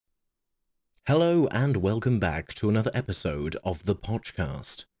Hello and welcome back to another episode of the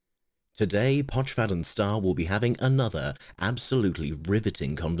PochCast. Today, Pochfad and Star will be having another absolutely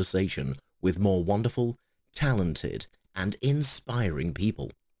riveting conversation with more wonderful, talented, and inspiring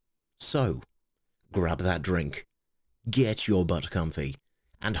people. So, grab that drink, get your butt comfy,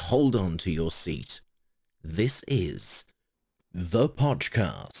 and hold on to your seat. This is the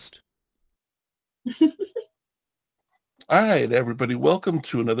PochCast. All right, everybody, welcome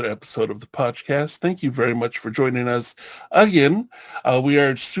to another episode of the PochCast. Thank you very much for joining us again. We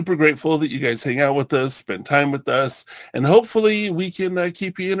are super grateful that you guys hang out with us, spend time with us, and hopefully we can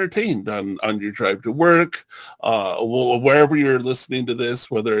keep you entertained on your drive to work, wherever you're listening to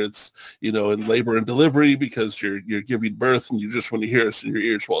this, whether it's, in labor and delivery because you're giving birth and you just want to hear us in your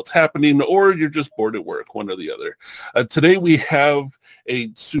ears while it's happening, or you're just bored at work, one or the other. Today we have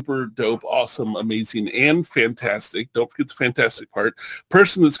a super dope, awesome, amazing, and fantastic, don't forget the fantastic part,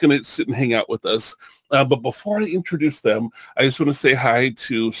 person that's going to sit and hang out with us. But before I introduce them, I just want to say hi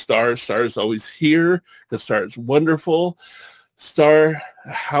to Star. Star is always here. The Star is wonderful. Star,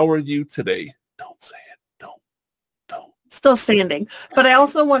 how are you today? Don't say it. Don't. Still standing. But I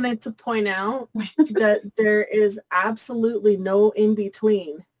also wanted to point out that there is absolutely no in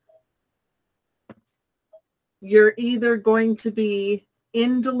between. You're either going to be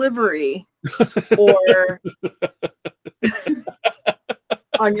in delivery or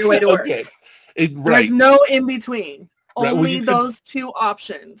on your way to work. Okay. Right. There's no in between. Right. Only those two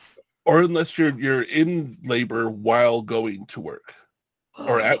options. Or unless you're in labor while going to work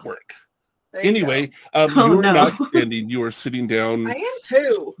or at work. Anyway, you're not standing. You are sitting down. I am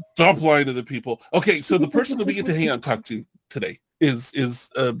too. Stop lying to the people. Okay, so the person that we get to hang out and talk to today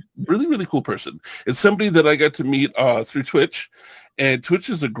is a really, really cool person. It's somebody that I got to meet through Twitch. And Twitch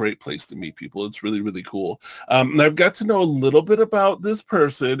is a great place to meet people. It's really, really cool. And I've got to know a little bit about this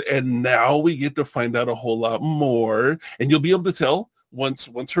person, and now we get to find out a whole lot more. And you'll be able to tell once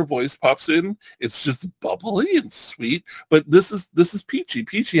her voice pops in. It's just bubbly and sweet. But this is Peachy.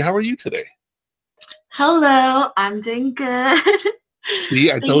 Peachy, how are you today? Hello, I'm doing good.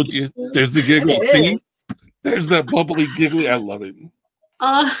 See, I told you. There's the giggle. See? There's that bubbly giggly. I love it.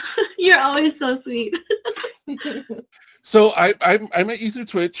 Oh, you're always so sweet. So I met you through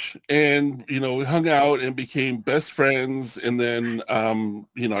Twitch, and we hung out and became best friends. And then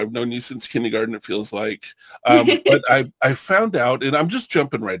I've known you since kindergarten, it feels like. But I found out, and I'm just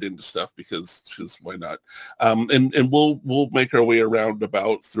jumping right into stuff because why not? And we'll make our way around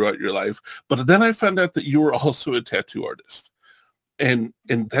about throughout your life. But then I found out that you were also a tattoo artist, and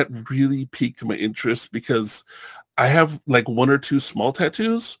that really piqued my interest because I have like one or two small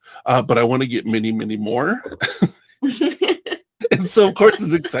tattoos, but I want to get many, many more. And so, of course,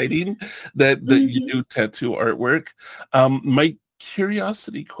 it's exciting that you do tattoo artwork. My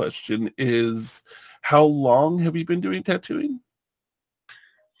curiosity question is, how long have you been doing tattooing?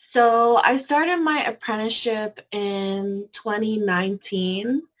 So I started my apprenticeship in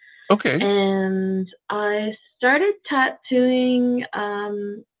 2019. Okay. And I started tattooing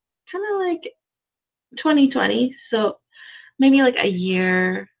kind of like 2020. So maybe like a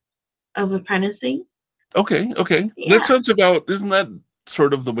year of apprenticing. Okay. Yeah. That sounds about, isn't that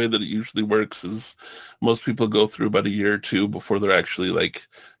sort of the way that it usually works, is most people go through about a year or two before they're actually like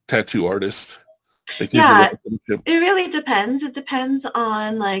tattoo artists. Yeah, it really depends. It depends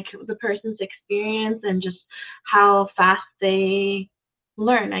on like the person's experience and just how fast they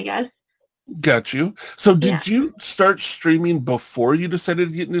learn, I guess. Got you. So did you start streaming before you decided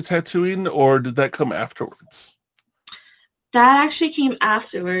to get into tattooing, or did that come afterwards? That actually came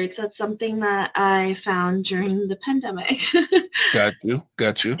afterwards. That's something that I found during the pandemic.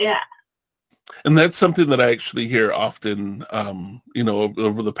 Got you. Yeah. And that's something that I actually hear often,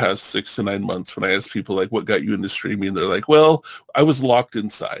 over the past 6 to 9 months when I ask people, like, what got you into streaming? They're like, well, I was locked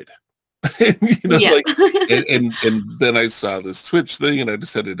inside. And then I saw this Twitch thing and I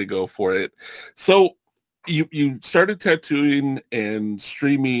decided to go for it. So you started tattooing and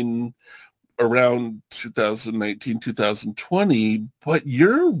streaming around 2019, 2020, but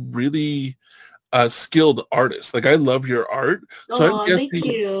you're really a skilled artist. Like, I love your art. So thank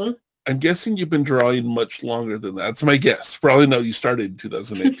you. I'm guessing you've been drawing much longer than that. That's my guess. For all I know, you started in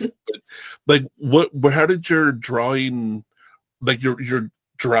 2018. But like, how did your drawing, like your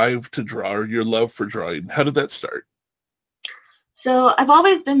drive to draw, or your love for drawing, how did that start? So I've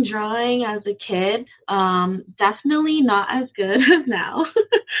always been drawing as a kid. Definitely not as good as now.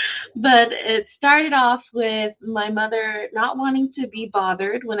 But it started off with my mother not wanting to be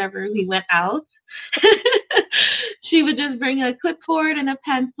bothered whenever we went out. She would just bring a clipboard and a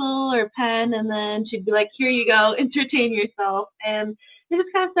pencil or pen, and then she'd be like, here you go, entertain yourself. And it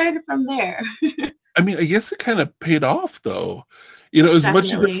just kind of started from there. I mean, I guess it kind of paid off, though. You know, as much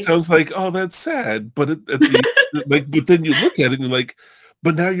as it Definitely. sounds like, oh, that's sad, but at the but then you look at it and you're like,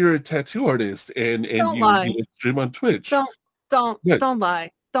 but now you're a tattoo artist and Don't you lie. stream on Twitch. Yeah. Don't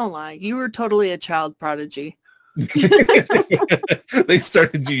lie. Don't lie. You were totally a child prodigy. They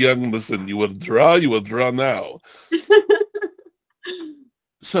started you young. Listen, you will draw now.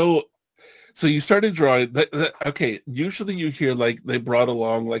 So you started drawing. Okay, usually you hear like they brought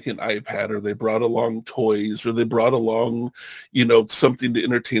along like an iPad, or they brought along toys, or they brought along, something to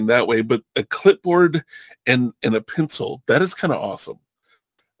entertain that way. But a clipboard and a pencil, that is kind of awesome.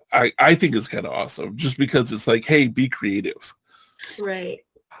 I think it's kind of awesome, just because it's like, hey, be creative. Right.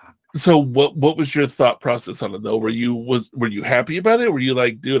 So what was your thought process on it though? Were you happy about it? Were you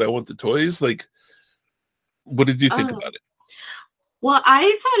like, dude, I want the toys? Like, what did you think about it? Well, I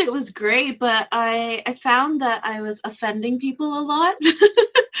thought it was great, but I found that I was offending people a lot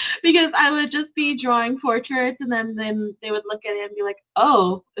because I would just be drawing portraits, and then they would look at it and be like,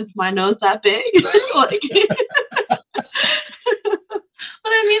 "Oh, is my nose that big?" Like,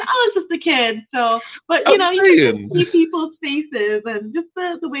 but I mean, I was just a kid, so. But you can see people's faces and just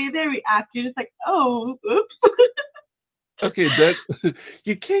the way they react. You're just like, "Oh, oops." Okay, that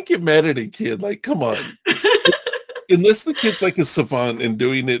you can't get mad at a kid. Like, come on. Unless the kid's like a savant and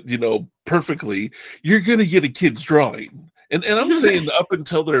doing it, perfectly, you're going to get a kid's drawing. And I'm saying up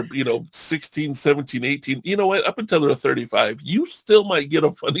until they're, 16, 17, 18, you know what? Up until they're 35, you still might get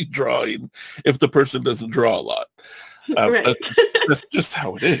a funny drawing if the person doesn't draw a lot. Right. That's just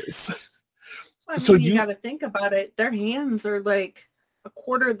how it is. I mean, you got to think about it. Their hands are like a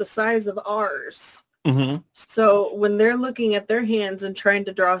quarter the size of ours. Mm-hmm. So when they're looking at their hands and trying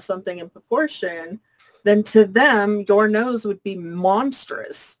to draw something in proportion, then to them, your nose would be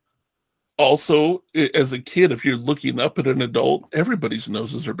monstrous. Also, as a kid, if you're looking up at an adult, everybody's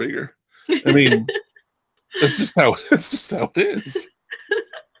noses are bigger. I mean, that's just how it is.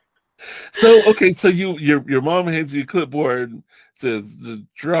 So, okay, so your mom hands you a clipboard, says,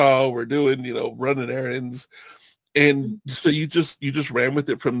 draw, we're doing, running errands. And so you just ran with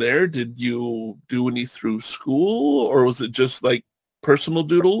it from there. Did you do any through school, or was it just like personal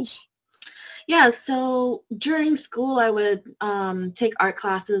doodles? Yeah, so during school, I would take art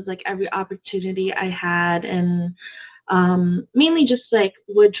classes like every opportunity I had, and mainly just like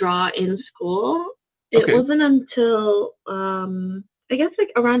would draw in school. Okay. It wasn't until I guess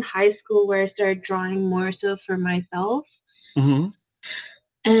like around high school where I started drawing more so for myself. Mm-hmm.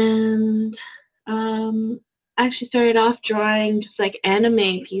 And I actually started off drawing just like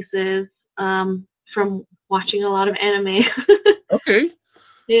anime pieces from watching a lot of anime. Okay.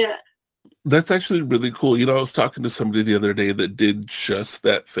 Yeah. That's actually really cool. I was talking to somebody the other day that did just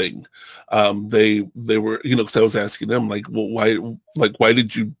that thing. They were, because I was asking them like, well, why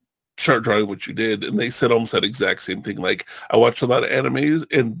did you start drawing what you did? And they said almost that exact same thing. Like, I watched a lot of animes,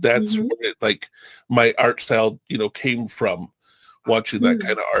 and that's where it, like, my art style, came from watching that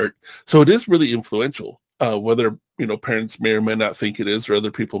kind of art. So it is really influential. Whether parents may or may not think it is, or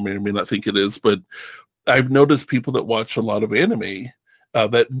other people may or may not think it is, but I've noticed people that watch a lot of anime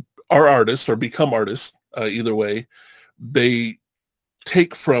that are artists or become artists, either way, they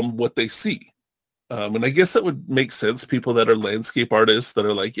take from what they see. And I guess that would make sense. People that are landscape artists that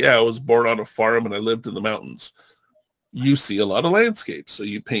are like, yeah, I was born on a farm and I lived in the mountains. You see a lot of landscapes, so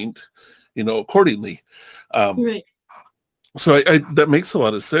you paint, accordingly. Right. So I that makes a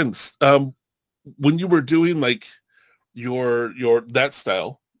lot of sense. When you were doing like your that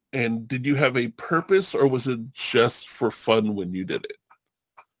style, and did you have a purpose, or was it just for fun when you did it?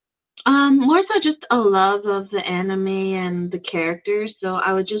 More so just a love of the anime and the characters. So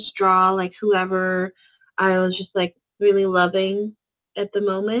I would just draw like whoever I was just like really loving at the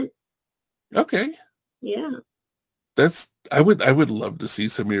moment. Okay. Yeah. I would love to see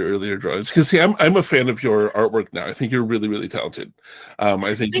some of your earlier drawings, because see, I'm a fan of your artwork now. I think you're really, really talented.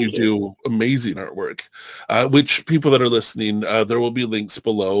 I think you do amazing artwork, which people that are listening, there will be links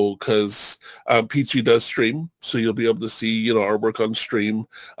below, because Peachy does stream, so you'll be able to see, artwork on stream,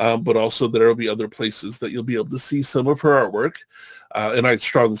 but also there will be other places that you'll be able to see some of her artwork. And I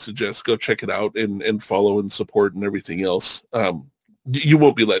strongly suggest go check it out and follow and support and everything else. You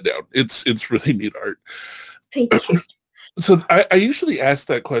won't be let down. It's really neat art. Thank you. So I usually ask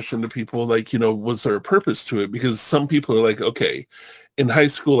that question to people, like, was there a purpose to it? Because some people are like, okay, in high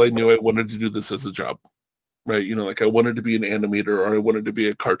school, I knew I wanted to do this as a job, right? Like I wanted to be an animator, or I wanted to be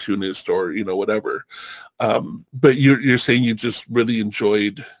a cartoonist, or, whatever. But you're saying you just really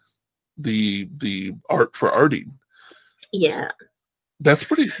enjoyed the art for arting. Yeah. That's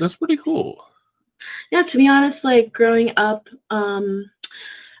pretty cool. Yeah, to be honest, like growing up,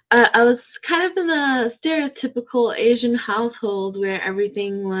 I was kind of in a stereotypical Asian household where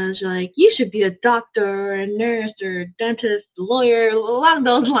everything was like, you should be a doctor or a nurse or a dentist, lawyer, along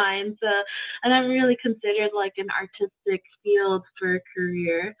those lines. I never really considered like an artistic field for a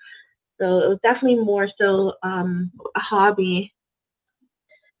career. So it was definitely more so a hobby.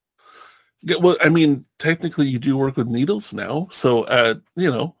 Yeah, well, I mean, technically you do work with needles now, so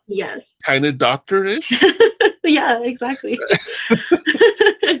Yes. kind of doctor-ish. Yeah, exactly.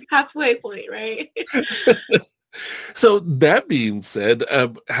 Halfway point, right? So that being said,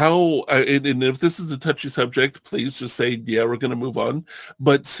 and if this is a touchy subject, please just say, yeah, we're going to move on.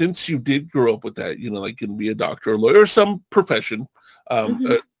 But since you did grow up with that, like going to be a doctor or lawyer or some profession,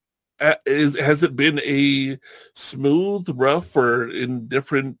 Mhm. has it been a smooth, rough, or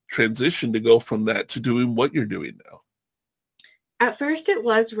indifferent transition to go from that to doing what you're doing now? At first, it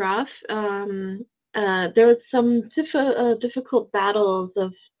was rough. There was some difficult battles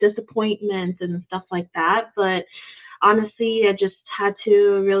of disappointment and stuff like that. But honestly, I just had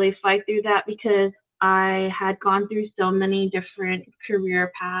to really fight through that because I had gone through so many different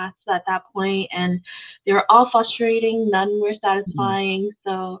career paths at that point, and they were all frustrating. None were satisfying.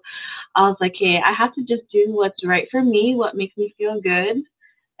 So I was like, hey, I have to just do what's right for me, what makes me feel good,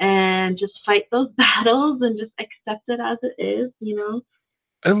 and just fight those battles and just accept it as it is.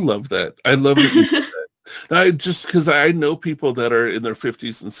 I love that. I love that you I just because I know people that are in their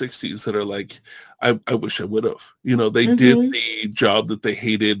 50s and 60s that are like, I wish I would have. They did Mhm. the job that they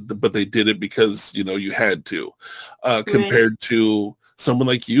hated, but they did it because, you had to. Right. Compared to someone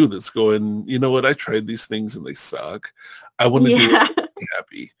like you that's going, you know what, I tried these things and they suck. I want to do it Yeah. to be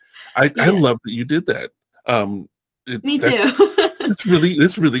happy. I Yeah. love that you did that. Um, Me that's too.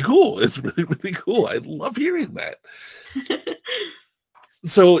 it's really cool. It's really, really cool. I love hearing that.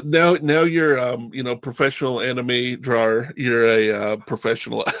 So now you're professional anime drawer. You're a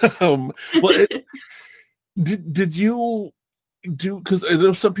professional. Well, did you do, because I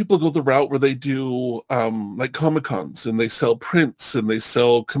know some people go the route where they do like Comic Cons and they sell prints and they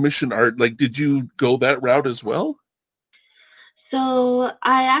sell commission art. Like, did you go that route as well? So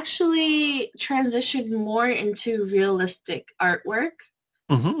I actually transitioned more into realistic artwork.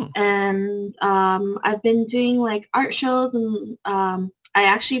 Hmm. And I've been doing like art shows, and I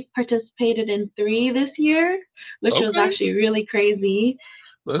actually participated in 3 this year, which was Okay, actually really crazy.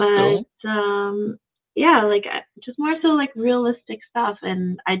 let's But go. yeah, like just more so like realistic stuff,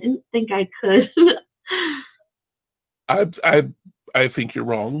 and I didn't think I could. I I I think you're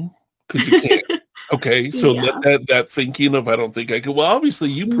wrong because you can't. Okay, so let Yeah. that thinking of I don't think I could. Well, obviously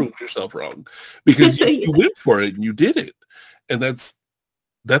you Mm. proved yourself wrong because you Yeah. went for it and you did it, and that's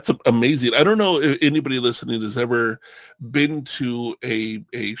amazing. I don't know if anybody listening has ever been to a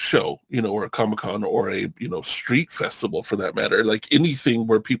show, or a Comic Con or a street festival for that matter, like anything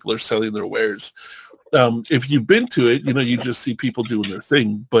where people are selling their wares. If you've been to it, you just see people doing their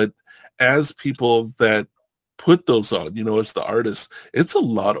thing. But as people that put those on, as the artists, it's a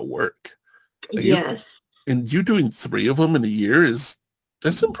lot of work. Like, Yes. and you doing 3 of them in a year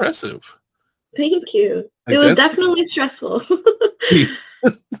that's impressive. Thank you. It Like was that's definitely stressful.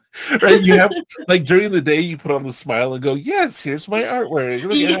 right. You have like during the day you put on the smile and go, yes, here's my artwork.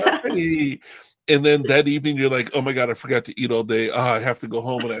 Look at how Yeah. pretty. And then that evening you're like, oh my God, I forgot to eat all day. Oh, I have to go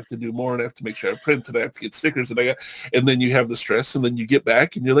home and I have to do more and I have to make sure I print and I have to get stickers and then you have the stress and then you get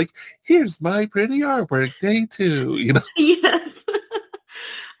back and you're like, here's my pretty artwork, day 2. Yes.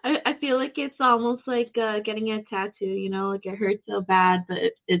 I feel like it's almost like getting a tattoo, like it hurts so bad, but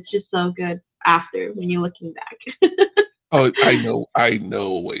it's just so good after when you're looking back. Oh, I know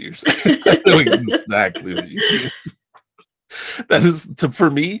what you're saying. I know exactly what you mean. That is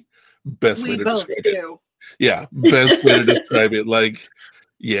for me, best way We to both describe it. do. Yeah, best way to describe it. Like,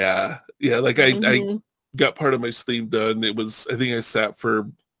 yeah. Like I Hmm. got part of my sleeve done. It was I think I sat for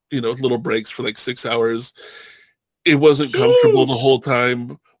little breaks for like 6 hours. It wasn't comfortable the Sheesh. whole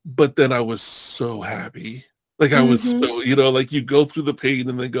time, but then I was so happy. Like I was Mhm. so like you go through the pain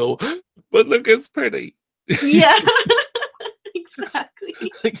and then go, but look, it's pretty. Yeah. Exactly.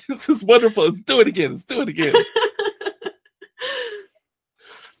 Like this is wonderful. Let's do it again. Let's do it again.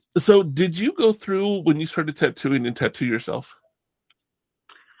 So did you go through when you started tattooing and tattoo yourself?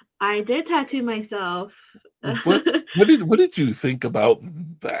 I did tattoo myself. What what did you think about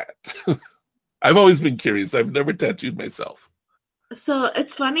that? I've always been curious. I've never tattooed myself. So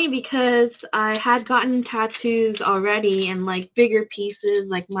it's funny because I had gotten tattoos already and like bigger pieces,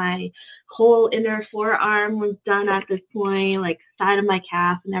 like my whole inner forearm was done at this point, like side of my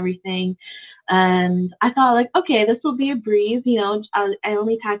calf and everything. And I thought like, okay, this will be a breeze. I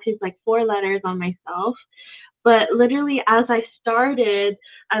only tattooed like 4 letters on myself. But literally as I started,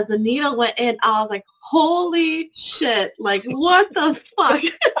 as the needle went in, I was like, holy shit, like what the fuck?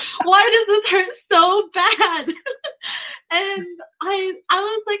 Why does this hurt so bad? And I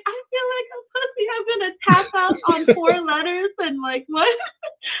was like, I feel like a pussy. I'm gonna tap out on 4 letters and like what?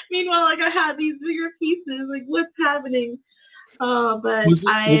 Meanwhile, like I had these bigger pieces. Like what's happening? But Was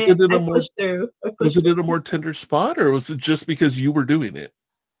it in I a more pushed through. was it in a more tender spot, or was it just because you were doing it?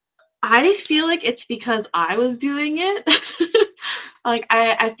 I feel like it's because I was doing it. Like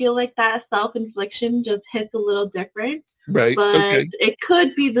I feel like that self-infliction just hits a little different. Right. But Okay. it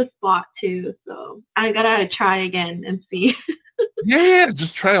could be the spot too. So I gotta try again and see. Yeah.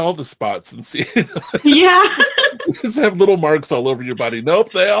 Just try all the spots and see. Yeah. Just have little marks all over your body.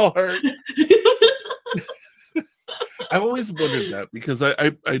 Nope, they all hurt. I've always wondered that because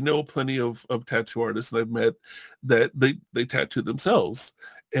I know plenty of tattoo artists, and I've met that they tattoo themselves.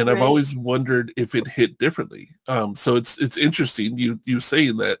 And I've Right. always wondered if it hit differently. So it's interesting you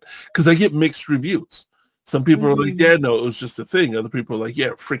saying that, because I get mixed reviews. Some people are like, yeah, no, it was just a thing. Other people are like,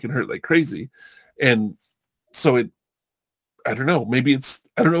 yeah, it freaking hurt like crazy. And so I don't know. Maybe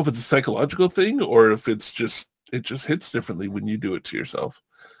I don't know if it's a psychological thing or if it just hits differently when you do it to yourself.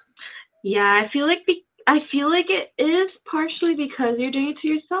 Yeah, I feel like it is partially because you're doing it to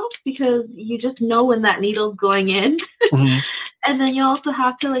yourself, because you just know when that needle's going in. Mhm. And then you also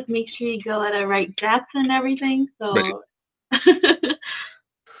have to like make sure you go at a right depth and everything. So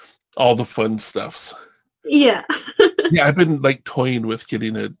All the fun stuffs. yeah. Yeah, I've been like toying with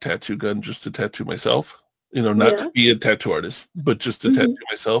getting a tattoo gun just to tattoo myself. Not to be a tattoo artist, but just to tattoo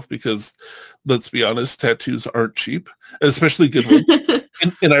myself, because let's be honest, tattoos aren't cheap, especially good ones.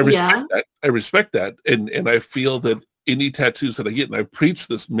 And I respect that. I respect that. And I feel that any tattoos that I get, and I've preached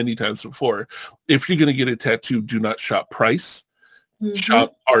this many times before, if you're going to get a tattoo, do not shop price,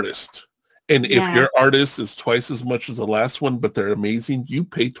 shop artist. And if your artist is twice as much as the last one, but they're amazing, you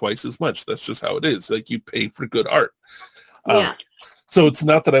pay twice as much. That's just how it is. Like, you pay for good art. So it's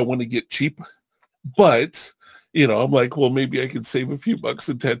not that I want to get cheap, but I'm like, well, maybe I could save a few bucks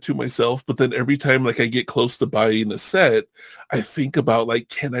and tattoo myself. But then every time like I get close to buying a set, I think about like,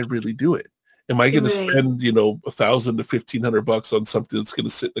 can I really do it? Am I going to spend, $1,000 to $1,500 on something that's going to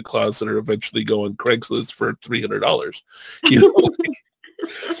sit in the closet or eventually go on Craigslist for $300?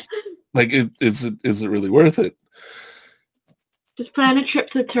 Like, is it really worth it? Just plan a trip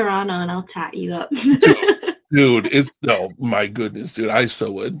to Toronto and I'll tat you up. Dude, my goodness, dude, I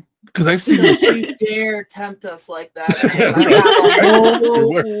so would. Because I've seen Don't you dare tempt us like that. I have a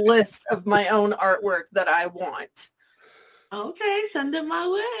whole list of my own artwork that I want. Okay, send it my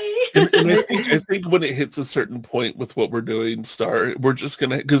way. And I think when it hits a certain point with what we're doing, Star, we're just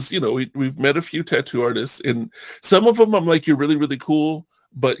going to, because, we've met a few tattoo artists, and some of them I'm like, you're really, really cool.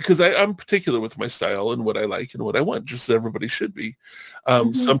 But because I'm particular with my style and what I like and what I want, just as everybody should be.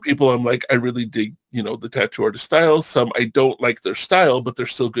 Some people I'm like, I really dig, the tattoo artist style. Some I don't like their style, but they're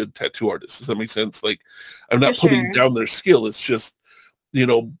still good tattoo artists. Does that make sense? Like, I'm not putting down their skill. It's just, it's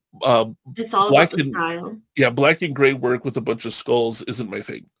all black about the style. Yeah, black and gray work with a bunch of skulls isn't my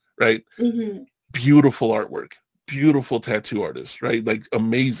thing, right? Beautiful artwork. Beautiful tattoo artist, right? Like,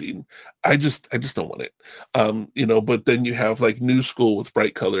 amazing. I just don't want it. But then you have like new school with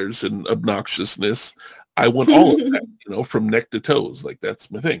bright colors and obnoxiousness. I want all of that, from neck to toes. Like,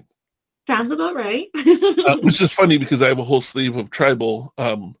 that's my thing. Sounds about right. Which is funny because I have a whole sleeve of tribal.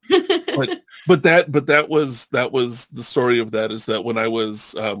 But that was the story of that, is that when I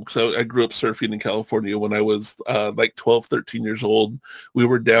was, so I grew up surfing in California. When I was like 12, 13 years old, we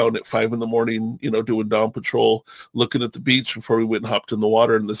were down at 5 a.m, doing dawn patrol, looking at the beach before we went and hopped in the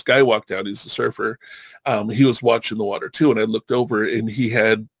water. And this guy walked out. He's a surfer. He was watching the water too. And I looked over and he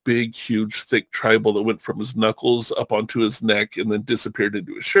had big, huge, thick tribal that went from his knuckles up onto his neck and then disappeared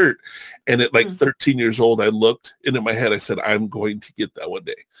into his shirt. And at like 13 years old, I looked, and in my head, I said, I'm going to get that one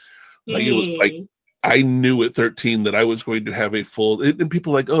day. Like, it was like, I knew at 13 that I was going to have a full, and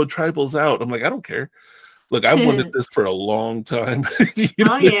people are like, oh, tribal's out. I'm like, I don't care. Look, I've wanted this for a long time.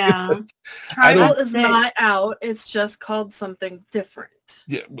 Tribal is not out. It's just called something different.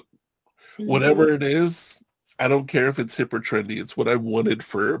 Yeah. Whatever it is, I don't care if it's hip or trendy. It's what I wanted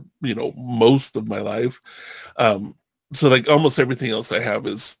for, most of my life. So like almost everything else I have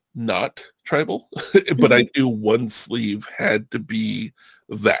is not tribal, but I knew one sleeve had to be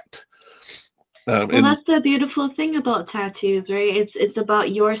that. Well, that's the beautiful thing about tattoos, right? It's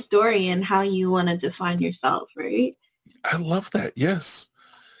about your story and how you want to define yourself, right? I love that. Yes.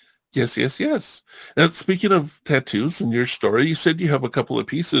 Now, speaking of tattoos and your story, you said you have a couple of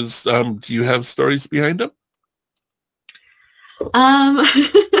pieces. Do you have stories behind them?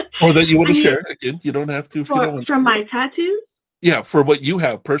 Or that you want I to mean, share. Again, you don't have to if you don't want to. from my tattoos? Yeah, for what you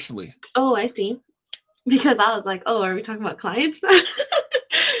have personally. Oh, I see. Because I was like, oh, are we talking about clients?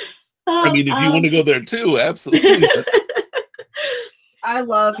 I mean, if you want to go there too, absolutely. But I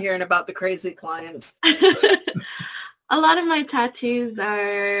love hearing about the crazy clients. a lot of my tattoos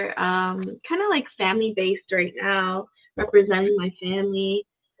are kind of like family-based right now, representing my family.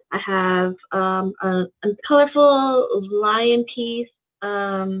 I have a colorful lion piece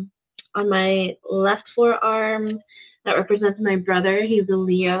on my left forearm that represents my brother. He's a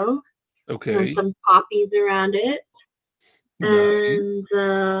Leo. And okay. some poppies around it. Nice. And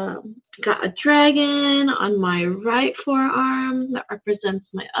got a dragon on my right forearm that represents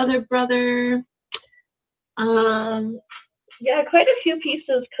my other brother. Yeah, quite a few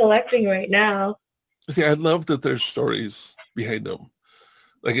pieces collecting right now. See, I love that there's stories behind them.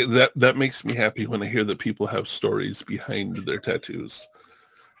 Like that makes me happy when I hear that people have stories behind their tattoos,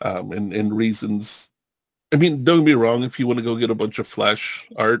 and reasons. I mean, don't get me wrong. If you want to go get a bunch of flash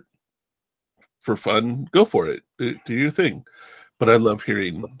art for fun, go for it. Do your thing. But I love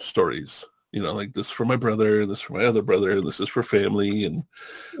hearing stories. Like this for my brother, this for my other brother, and this is for family, and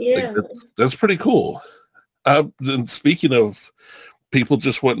Yeah. like that's pretty cool. And speaking of people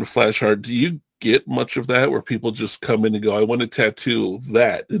just wanting flash art, do you get much of that where people just come in and go, I want to tattoo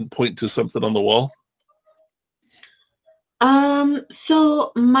that and point to something on the wall?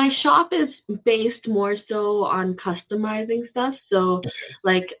 So my shop is based more so on customizing stuff. So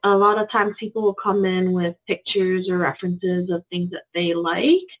like a lot of times people will come in with pictures or references of things that they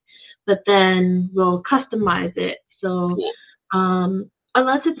like, but then we'll customize it. So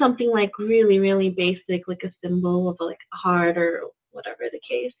unless it's something like really, really basic, like a symbol of like a heart or whatever the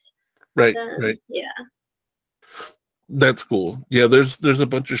case. Right, Then, right. yeah. That's cool. Yeah, there's a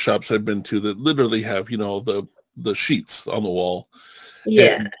bunch of shops I've been to that literally have, the sheets on the wall.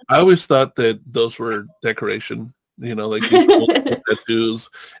 Yeah. And I always thought that those were decoration, like these old tattoos,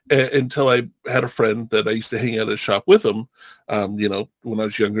 until I had a friend that I used to hang out at a shop with him. When I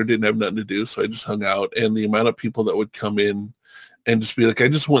was younger, didn't have nothing to do, so I just hung out. And the amount of people that would come in and just be like, I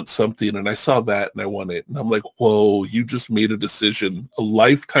just want something, and I saw that and I want it. And I'm like, whoa, you just made a decision, a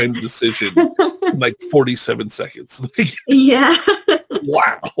lifetime decision in like 47 seconds. Like, Yeah.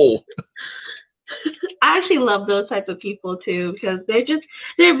 wow. I actually love those type of people too, because they're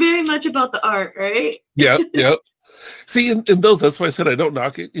very much about the art, right? Yeah. See, in those, that's why I said I don't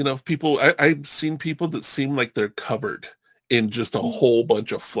knock it. If people, I've seen people that seem like they're covered in just a whole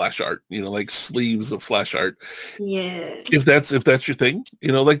bunch of flash art, like sleeves of flash art. Yeah. If that's your thing,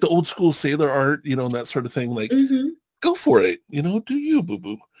 like the old school sailor art, and that sort of thing, like go for it, do you,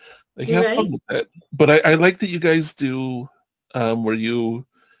 boo-boo. Like have fun with that. But I like that you guys do where you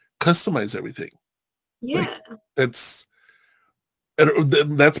customize everything. Yeah. Like, that's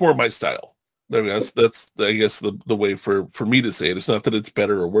more my style. I mean, that's I guess the way for me to say it. It's not that it's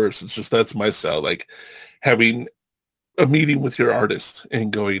better or worse. It's just that's my style. Like having a meeting with your artist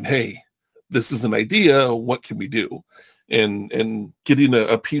and going, hey, this is an idea. What can we do? And getting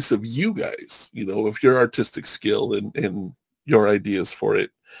a piece of you guys, of your artistic skill and your ideas for it.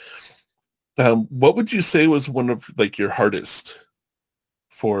 What would you say was one of like your hardest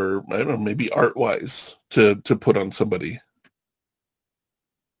for, I don't know, maybe art wise to put on somebody?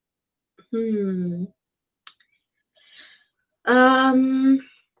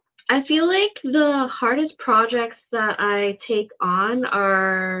 I feel like the hardest projects that I take on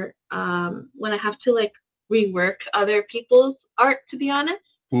are when I have to like rework other people's art, to be honest.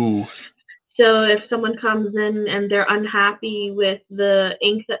 Ooh. So if someone comes in and they're unhappy with the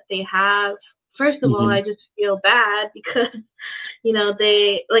ink that they have, first of all, I just feel bad because,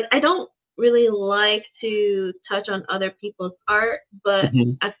 I don't really like to touch on other people's art, but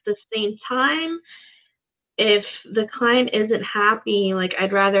at the same time, if the client isn't happy, like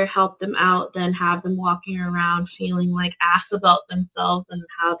I'd rather help them out than have them walking around feeling like ass about themselves and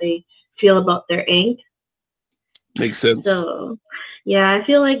how they feel about their ink. Makes sense. So, yeah, I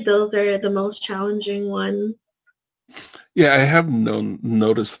feel like those are the most challenging ones. Yeah, I have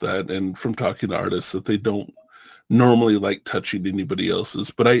noticed that, and from talking to artists that they don't normally like touching anybody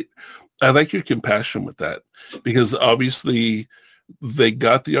else's. But I like your compassion with that, because obviously they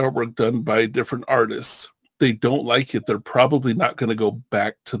got the artwork done by different artists. They don't like it. They're probably not going to go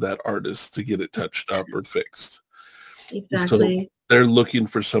back to that artist to get it touched up or fixed. Exactly. So they're looking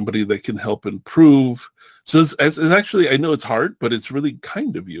for somebody that can help improve. So it's actually, I know it's hard, but it's really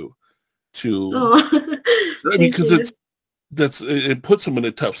kind of you to, Oh, I mean, because it puts them in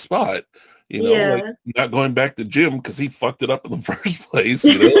a tough spot, You know, like Yeah. not going back to gym because he fucked it up in the first place.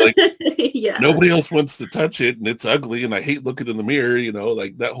 You know, like Yeah. nobody else wants to touch it and it's ugly and I hate looking in the mirror, you know,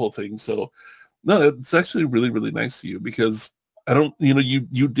 like that whole thing. So no, it's actually really, really nice of you because I don't, you know,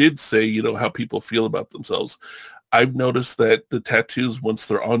 you did say, you know, how people feel about themselves. I've noticed that the tattoos, once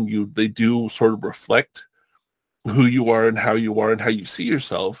they're on you, they do sort of reflect who you are and how you are and how you see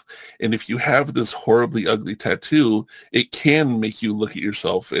yourself. And if you have this horribly ugly tattoo, it can make you look at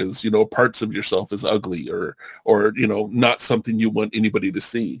yourself as, you know, parts of yourself as ugly or, you know, not something you want anybody to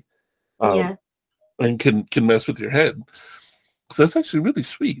see. Yeah. And can mess with your head. So that's actually really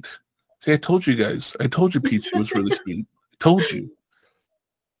sweet. See, I told you guys. I told you Peachy was really sweet. I told you.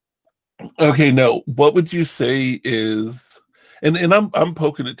 Okay, now what would you say is and I'm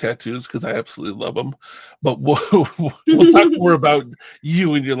poking at tattoos because I absolutely love them, but we'll talk more about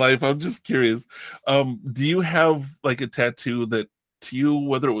you in your life. I'm just curious. Do you have like a tattoo that to you,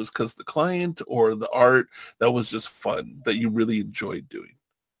 whether it was because the client or the art, that was just fun that you really enjoyed doing?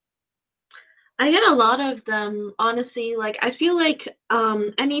 I get a lot of them, honestly. Like, I feel like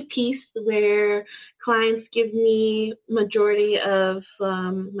any piece where clients give me majority of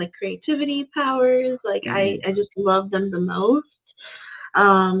like creativity powers, like Mhm. I just love them the most.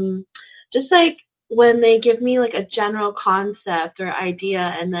 Um, just like when they give me like a general concept or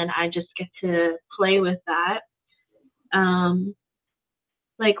idea and then I just get to play with that. Um,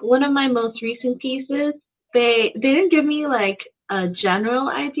 like one of my most recent pieces, they didn't give me like a general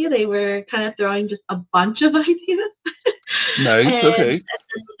idea. They were kind of throwing just a bunch of ideas, Nice. and Okay.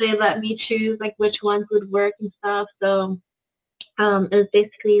 they let me choose like which ones would work and stuff. So it was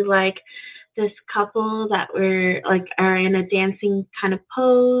basically like this couple that were like are in a dancing kind of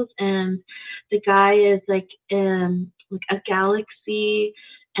pose, and the guy is like a galaxy,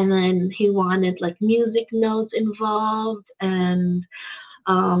 and then he wanted like music notes involved, and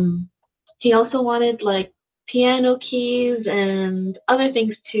um, he also wanted like piano keys and other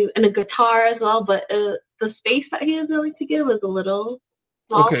things too, and a guitar as well. But the space that he was willing to give was a little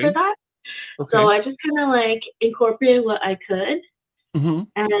small for Okay. that. So Okay. I just kind of like incorporated what I could, Hmm.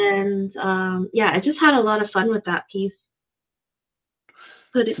 and yeah, I just had a lot of fun with that piece.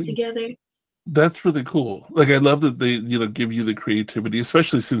 Put it See, together. that's really cool. Like I love that they, you know, give you the creativity,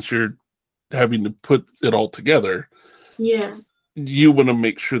 especially since you're having to put it all together. Yeah. You want to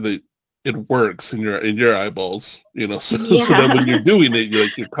make sure that it works in your eyeballs, you know, so that when you're Yeah. doing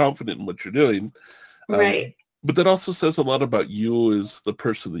it, you're confident in what you're doing. Right. But that also says a lot about you as the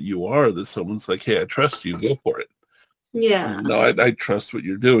person that you are. That someone's like, "Hey, I trust you. Go for it. Yeah. You know, I trust what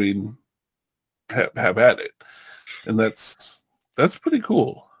you're doing. Have at it." And that's pretty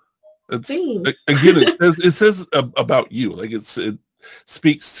cool. It's Thanks. again, it says about you. Like it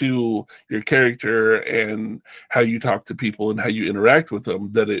speaks to your character and how you talk to people and how you interact with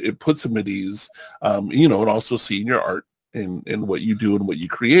them. That it puts them at ease. You know, and also seeing your art and what you do and what you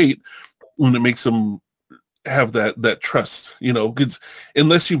create, and it makes them have that trust. You know, because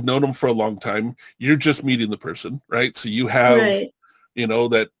unless you've known them for a long time, you're just meeting the person, right? So you have, Right. you know,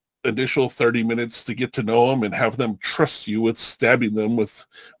 that initial 30 minutes to get to know them and have them trust you with stabbing them with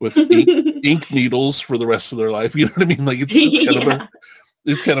ink needles for the rest of their life. You know what I mean? Like Yeah.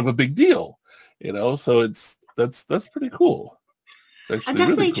 it's kind of a big deal, you know. So that's pretty cool. It's I actually really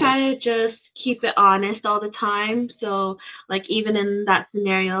definitely cool. try to just keep it honest all the time. So, like, even in that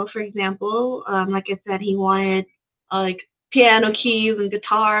scenario, for example, like I said, he wanted like piano keys and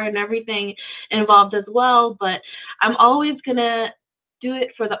guitar and everything involved as well. But I'm always gonna do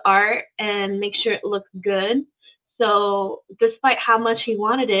it for the art and make sure it looks good. So, despite how much he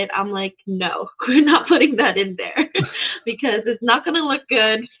wanted it, I'm like, no, we're not putting that in there because it's not gonna look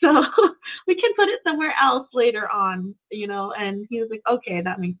good. So we can put it somewhere else later on, you know, and he was like, okay,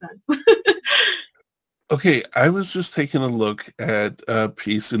 that makes sense. Okay, I was just taking a look at a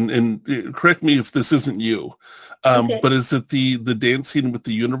piece, and correct me if this isn't you, Okay. but is it the dancing with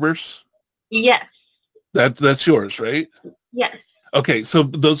the universe? Yes. That's yours, right? Yes. Okay, so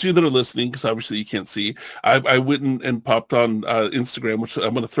those of you that are listening, because obviously you can't see, I went and popped on Instagram, which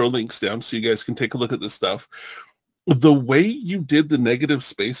I'm going to throw links down so you guys can take a look at this stuff. The way you did the negative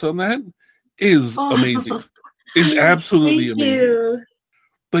space on that is Oh, amazing. Is absolutely thank amazing. you.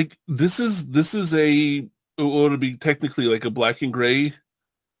 Like this is a what would be technically like a black and gray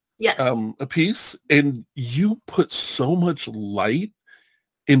Yes. a piece, and you put so much light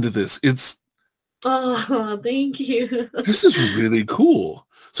into this. Oh, thank you. This is really cool.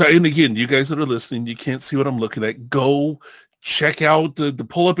 So, and again, you guys that are listening, you can't see what I'm looking at. Go check out the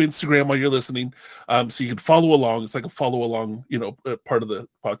pull up Instagram while you're listening, so you can follow along. It's like a follow along, you know, part of the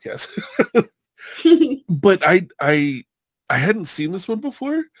podcast. But I hadn't seen this one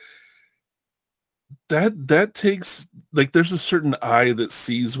before, that takes, like, there's a certain eye that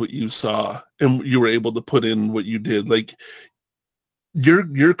sees what you saw and you were able to put in what you did. Like,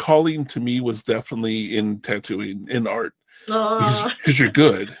 your calling to me was definitely in tattooing, in art, because you're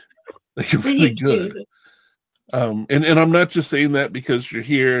good. Like, you're really good. And I'm not just saying that because you're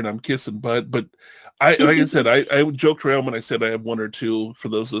here and I'm kissing butt, but like I said, I joked around when I said I have one or two. For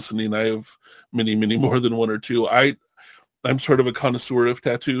those listening, I have many, many more than one or two. I'm sort of a connoisseur of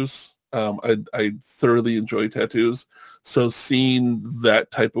tattoos. I thoroughly enjoy tattoos. So seeing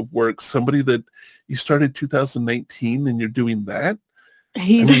that type of work, somebody that you started 2019 and you're doing that.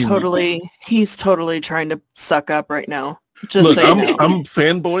 He's totally trying to suck up right now. Just look, so you know. I'm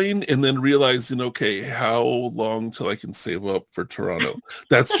fanboying and then realizing, okay, how long till I can save up for Toronto?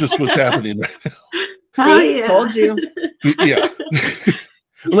 That's just what's happening right now. Oh, yeah. Told you. Yeah.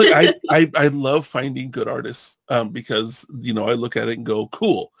 Look, I love finding good artists because, I look at it and go,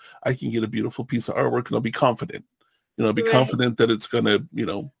 cool, I can get a beautiful piece of artwork and I'll be confident. Be confident that it's going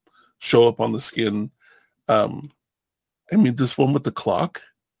to, show up on the skin. This one with the clock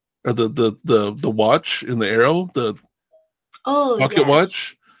or the watch and the arrow, the pocket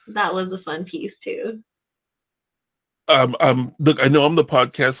watch. That was a fun piece too. Look, I know I'm the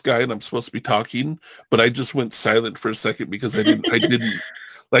podcast guy and I'm supposed to be talking, but I just went silent for a second because I didn't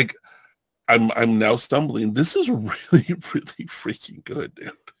like, I'm now stumbling. This is really, really freaking good,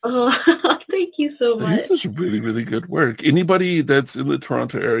 dude. Oh, thank you so much. This is really, really good work. Anybody that's in the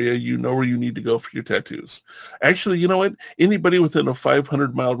Toronto area, you know where you need to go for your tattoos. Actually, you know what? Anybody within a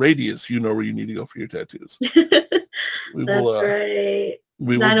 500-mile radius, you know where you need to go for your tattoos. That's right.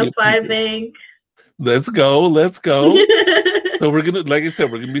 905 Bank. Let's go. So we're gonna, like I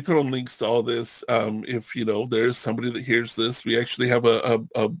said, we're gonna be throwing links to all this. If there's somebody that hears this, we actually have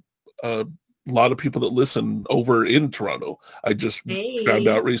a lot of people that listen over in Toronto. I just found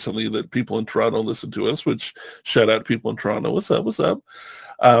out recently that people in Toronto listen to us, which shout out to people in Toronto. What's up?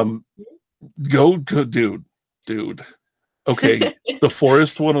 Go, dude. Okay, the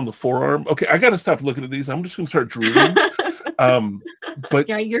forest one on the forearm. Okay, I gotta stop looking at these. I'm just gonna start drooling. But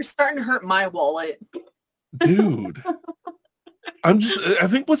yeah, you're starting to hurt my wallet, dude. I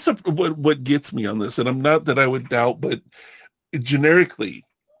think what gets me on this, and I'm not that I would doubt, but generically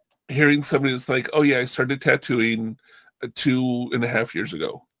hearing somebody that's like, oh yeah, I started tattooing 2.5 years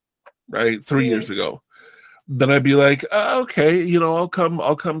ago, right? 3 years ago. Then I'd be like, okay, I'll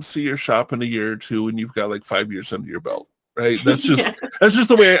come see your shop in a year or two, and you've got like 5 years under your belt, right? That's just that's just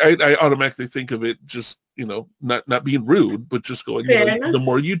the way I automatically think of it. Just not being rude, but just going, the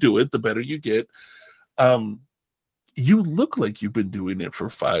more you do it, the better you get. You look like you've been doing it for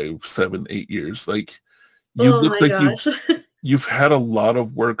 5, 7, 8 years. Like you look like you've had a lot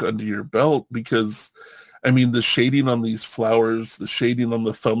of work under your belt, because the shading on these flowers, the shading on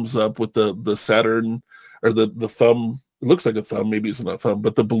the thumbs up with the Saturn or the thumb, it looks like a thumb, maybe it's not a thumb,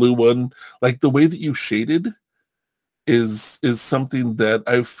 but the blue one, like the way that you shaded is something that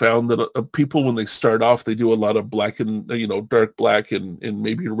I've found that people, when they start off, they do a lot of black and, dark black and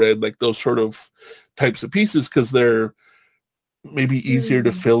maybe red, like those sort of types of pieces, because they're maybe easier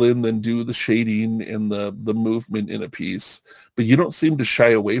to fill in than do the shading and the movement in a piece. But you don't seem to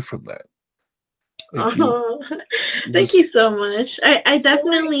shy away from that. Thank you so much. I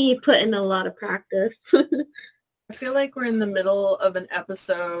definitely put in a lot of practice. I feel like we're in the middle of an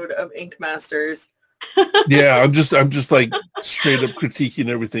episode of Ink Masters. Yeah, I'm just like straight up critiquing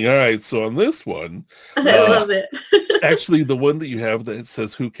everything. All right, so on this one, I love it. Actually, the one that you have that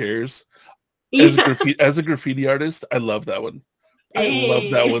says "Who cares?" As a graffiti artist, I love that one. I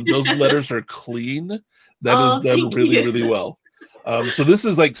love that one. Those letters are clean. That is done really, really well. So this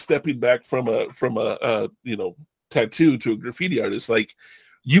is like stepping back from a tattoo to a graffiti artist. Like,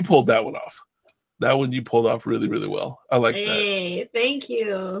 you pulled that one off. That one you pulled off really, really well. I like that. Thank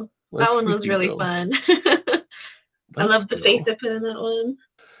you. That one was really fun. I love the face I put in that one.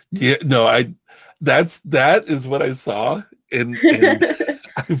 Yeah, no, that is what I saw, and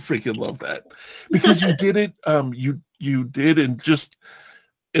I freaking love that, because you did it. You did, and just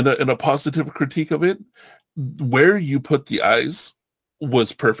in a positive critique of it, where you put the eyes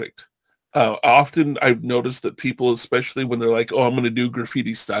was perfect. Often I've noticed that people, especially when they're like, oh, I'm going to do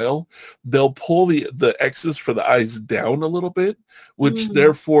graffiti style, they'll pull the X's for the eyes down a little bit, which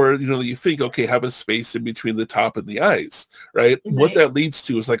therefore, you think, okay, have a space in between the top and the eyes, right? What that leads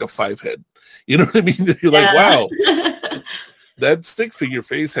to is like a 5 head. You know what I mean? You're like, wow, that stick figure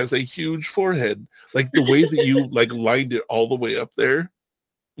face has a huge forehead. Like the way that you like lined it all the way up there,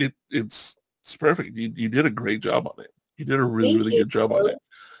 it's perfect. You did a great job on it. You did a really, really good job on it.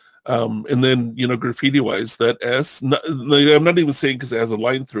 And then, graffiti wise, that S, I'm not even saying because it has a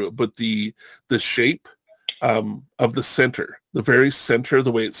line through it, but the shape of the center, the very center,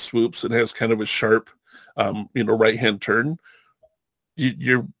 the way it swoops and has kind of a sharp, right-hand turn,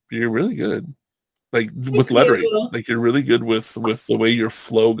 you're really good. Like with lettering, like you're really good with the way your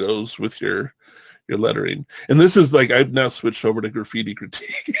flow goes with your lettering. And this is like, I've now switched over to graffiti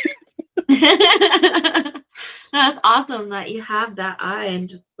critique. That's awesome that you have that eye and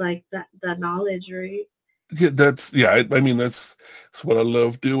just like that knowledge, right? Yeah, that's what I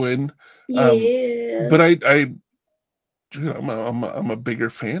love doing. Yeah. But dude, I'm a bigger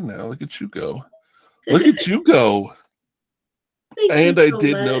fan now. Look at you go. Look at you go. And I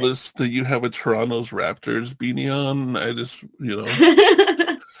did notice that you have a Toronto's Raptors beanie on. I just,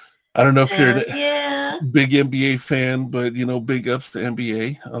 I don't know if you're a big NBA fan, but, big ups to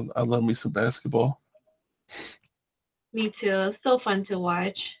NBA. I love me some basketball. Me too. It's so fun to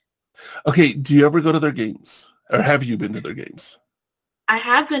watch. Okay, do you ever go to their games? Or have you been to their games? I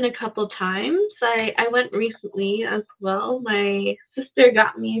have been a couple times. I went recently as well. My sister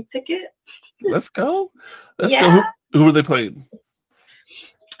got me a ticket. Let's go. Let's go. Who were they playing?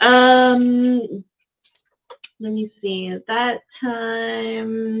 Let me see. At that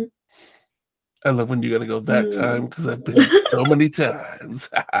time... I love when you got to go that time because I've been so many times.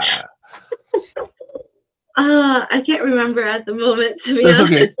 I can't remember at the moment, to be honest.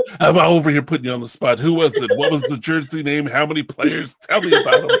 Okay. I'm over here putting you on the spot. Who was it? What was the jersey name? How many players? Tell me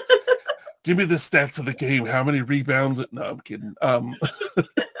about them. Give me the stats of the game. How many rebounds? No, I'm kidding.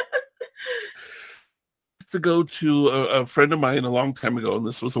 To go to a friend of mine a long time ago, and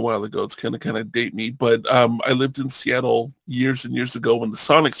this was a while ago. It's kind of date me, but I lived in Seattle years and years ago when the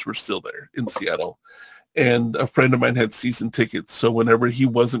Sonics were still there in Seattle. And a friend of mine had season tickets. So whenever he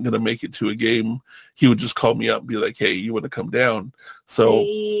wasn't going to make it to a game, he would just call me up and be like, hey, you want to come down? So,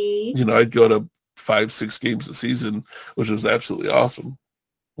 I'd go to 5-6 games a season, which was absolutely awesome.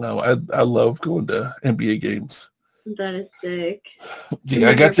 Now, I love going to NBA games. That is sick. Yeah,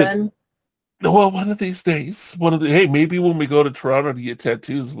 I got to... Well, one of these days, hey, maybe when we go to Toronto to get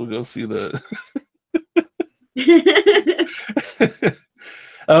tattoos, we'll go see the...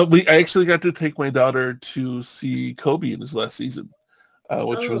 I actually got to take my daughter to see Kobe in his last season,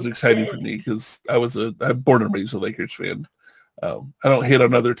 which was exciting for me because I'm born and raised a Lakers fan. I don't hate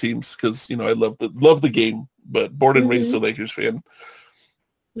on other teams because I love the game, but born and raised a Lakers fan.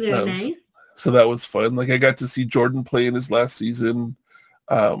 Very nice. So that was fun. Like I got to see Jordan play in his last season.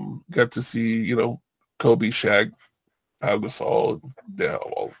 Got to see Kobe, Shaq, Gasol. Yeah,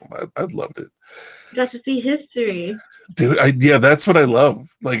 all of them. I loved it. Got to see history. Dude, that's what I love.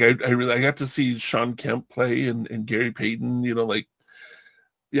 Like I got to see Sean Kemp play and Gary Payton,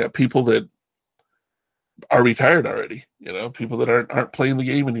 people that are retired already, people that aren't playing the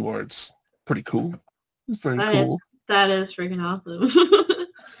game anymore. It's pretty cool. It's very cool. That is freaking awesome.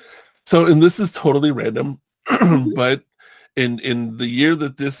 So, and this is totally random, but in the year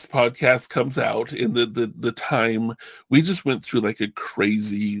that this podcast comes out, in the time, we just went through like a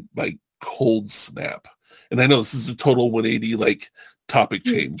crazy like cold snap. And I know this is a total 180 like topic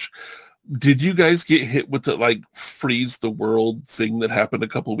change. Did you guys get hit with the like freeze the world thing that happened a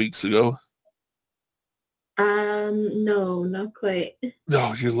couple of weeks ago? No, not quite.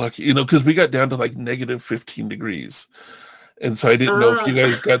 No, you're lucky. Because we got down to like negative 15 degrees. And so I didn't know if you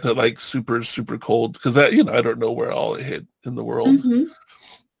guys got that like super, super cold because that, I don't know where all it hit in the world. Mm-hmm.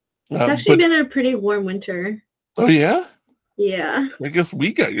 It's actually been a pretty warm winter. Oh, yeah? Yeah. I guess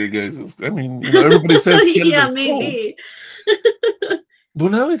we got your guys'. I mean, everybody says Canada's yeah, maybe. Well,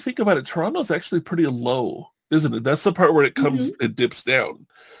 now that I think about it, Toronto's actually pretty low, isn't it? That's the part where it comes, it dips down.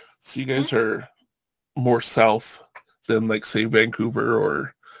 So you guys are more south than like, say, Vancouver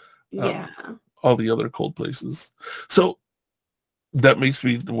or all the other cold places. So that makes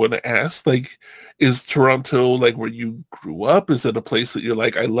me want to ask, like, is Toronto like where you grew up? Is it a place that you're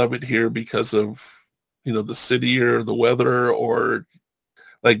like, I love it here because of the city or the weather, or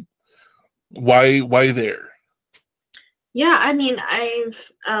like why there? Yeah, I mean,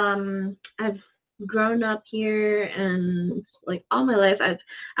 I've grown up here and like all my life.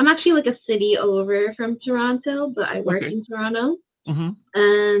 I'm actually like a city over from Toronto, but I work in Toronto.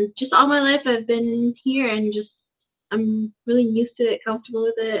 And just all my life I've been here and just I'm really used to it, comfortable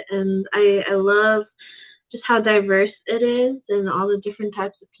with it, and I love just how diverse it is and all the different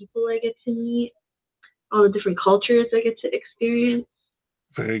types of people I get to meet, all the different cultures I get to experience.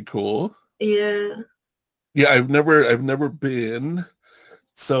 Very cool. Yeah. Yeah, I've never been,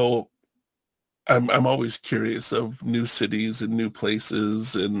 so I'm always curious of new cities and new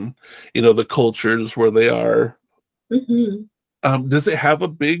places and the cultures where they are. Does it have a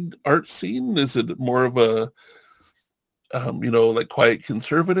big art scene? Is it more of a, like quiet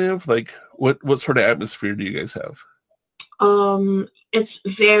conservative? Like what sort of atmosphere do you guys have? It's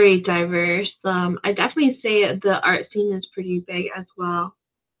very diverse. I definitely say the art scene is pretty big as well.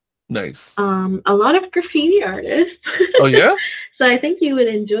 Nice. A lot of graffiti artists. Oh yeah? So I think you would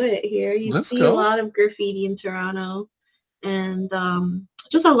enjoy it here. You Let's see go. a lot of graffiti in Toronto, and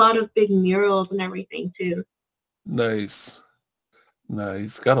just a lot of big murals and everything too. Nice.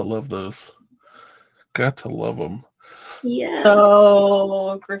 Gotta love those. Got to love them. Yeah.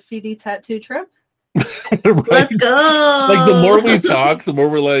 So, graffiti tattoo trip? Right? Let's go. Like the more we talk, the more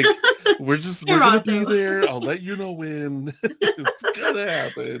we're like, we're gonna be Toronto. there. I'll let you know when. It's gonna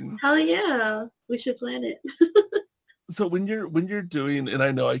happen. Hell yeah. We should plan it. So when you're doing, and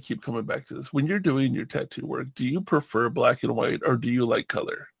I know I keep coming back to this, when you're doing your tattoo work, do you prefer black and white or do you like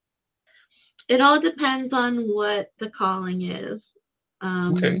color? It all depends on what the calling is.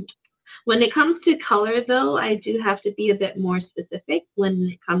 Okay. When it comes to color, though, I do have to be a bit more specific when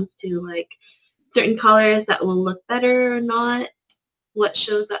it comes to like certain colors that will look better or not, what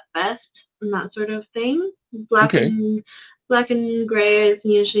shows up best, and that sort of thing. Black Okay. and gray is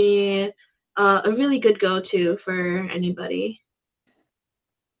usually a really good go-to for anybody.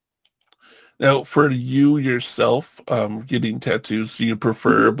 Now, for you yourself, getting tattoos, do you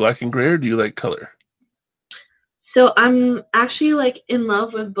prefer black and gray or do you like color? So I'm actually like in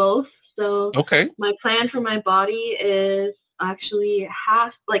love with both. So Okay. my plan for my body is actually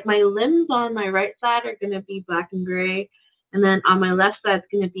half, like my limbs on my right side are going to be black and gray. And then on my left side is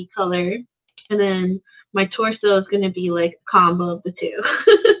going to be color. And then my torso is going to be like a combo of the two.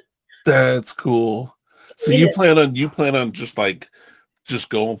 That's cool. So Yeah. you plan on just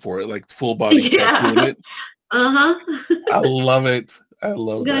going for it, like full body Yeah. tattooing it? Uh-huh. I love it. I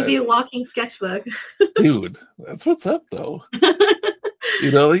love I'm going to that. be a walking sketchbook. Dude, that's what's up though.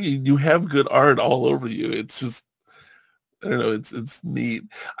 You have good art all over you. It's just, I don't know, it's neat.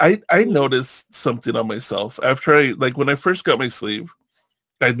 I noticed something on myself after when I first got my sleeve,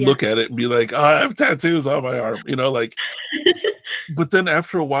 I'd Yeah. look at it and be like, oh, I have tattoos on my arm, but then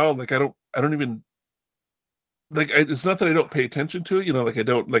after a while, I don't even, it's not that I don't pay attention to it, I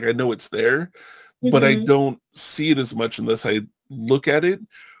don't, I know it's there, but I Mhm. don't see it as much unless I look at it.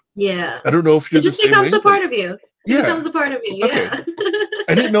 Yeah. I don't know if you're It the just same way. becomes a part of you. It Yeah. becomes a part of you. Okay. Yeah.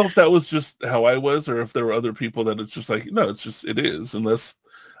 I didn't know if that was just how I was or if there were other people that it's just like, no, it's just, it is. Unless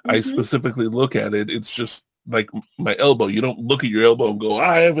I Mhm. specifically look at it, it's just like my elbow. You don't look at your elbow and go,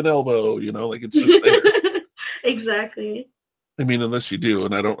 I have an elbow, it's just there. Exactly. I mean, unless you do,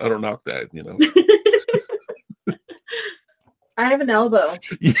 and I don't knock that, I have an elbow.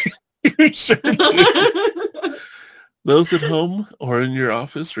 You sure do. Those at home or in your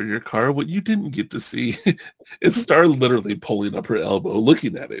office or your car, what you didn't get to see is Star literally pulling up her elbow,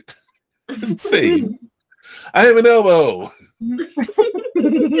 looking at it, and saying, I have an elbow.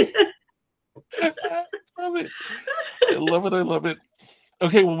 I love it. I love it. I love it.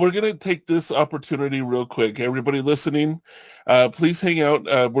 Okay, well, we're going to take this opportunity real quick. Everybody listening, please hang out.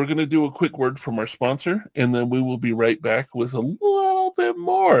 We're going to do a quick word from our sponsor, and then we will be right back with a little bit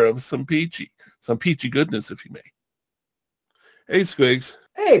more of some peachy goodness, if you may. Hey, Squigs.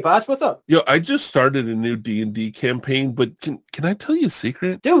 Hey, Poch, what's up? Yo, I just started a new D&D campaign, but can I tell you a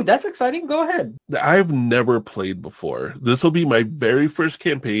secret? Dude, that's exciting. Go ahead. I've never played before. This will be my very first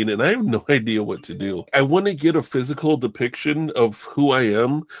campaign, and I have no idea what to do. I want to get a physical depiction of who I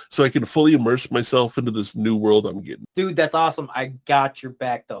am so I can fully immerse myself into this new world I'm getting. Dude, that's awesome. I got your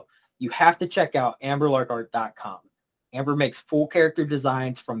back, though. You have to check out amberlarkart.com. Amber makes full character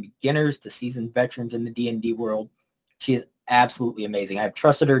designs from beginners to seasoned veterans in the D&D world. She is absolutely amazing. I've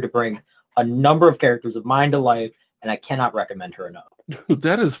trusted her to bring a number of characters of mine to life, and I cannot recommend her enough.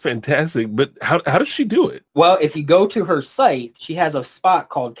 That is fantastic, but how does she do it? Well, if you go to her site, she has a spot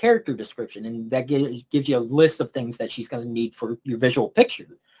called character description, and that gives you a list of things that she's going to need for your visual picture.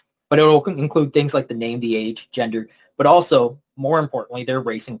 But it will include things like the name, the age, gender, but also, more importantly, their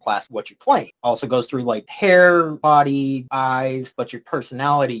race and class, what you're playing. Also goes through like hair, body, eyes, but your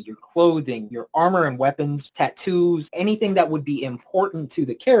personality, your clothing, your armor and weapons, tattoos, anything that would be important to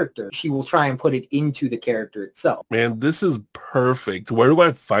the character, she will try and put it into the character itself. Man, this is perfect. Where do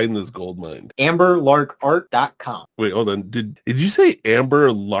I find this gold mine? amberlarkart.com. Wait, hold on. Did you say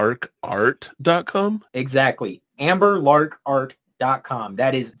amberlarkart.com? Exactly. amberlarkart.com.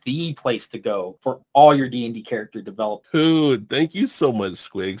 That is the place to go for all your D&D character development. Dude, thank you so much,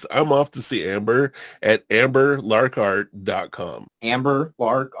 Squigs. I'm off to see Amber at amberlarkart.com.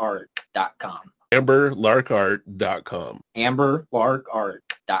 amberlarkart.com. amberlarkart.com.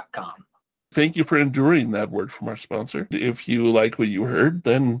 amberlarkart.com. Thank you for enduring that word from our sponsor. If you like what you heard,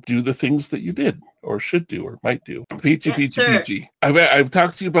 then do the things that you did or should do or might do. Peachy. I've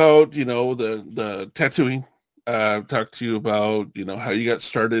talked to you about, the tattooing. I've talked to you about, how you got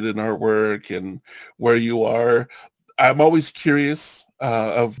started in artwork and where you are. I'm always curious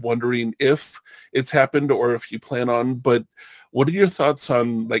of wondering if it's happened or if you plan on, but what are your thoughts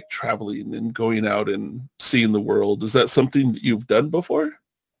on like traveling and going out and seeing the world? Is that something that you've done before?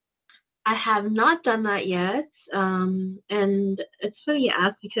 I have not done that yet. And it's funny you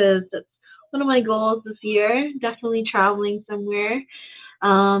ask because that's one of my goals this year, definitely traveling somewhere.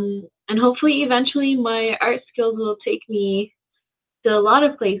 And hopefully eventually my art skills will take me to a lot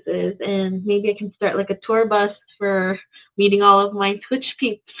of places, and maybe I can start like a tour bus for meeting all of my Twitch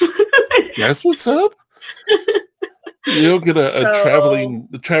peeps. That's what's up. You'll get a So-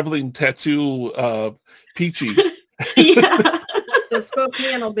 traveling tattoo Peachy. Yeah. So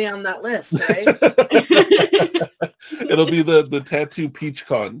Spokane will be on that list, right? It'll be the tattoo Peach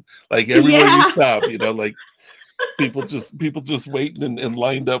Con. Like everywhere you stop, like people just waiting and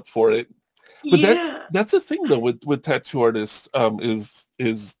lined up for it. But that's the thing though with tattoo artists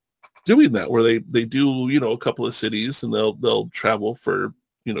is doing that where they do a couple of cities and they'll travel for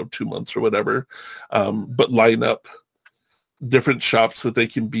 2 months or whatever, but line up different shops that they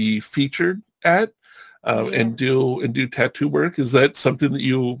can be featured at and do tattoo work. Is that something that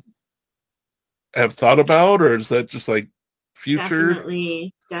you have thought about, or is that just like future?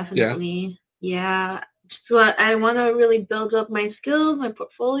 Definitely. Yeah. So I want to really build up my skills, my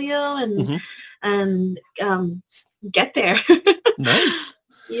portfolio, and get there. Nice.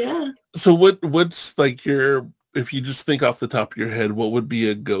 Yeah. So what's like if you just think off the top of your head, what would be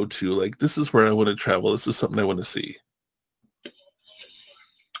a go-to? Like, this is where I want to travel. This is something I want to see.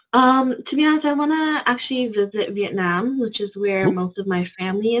 To be honest, I want to actually visit Vietnam, which is where most of my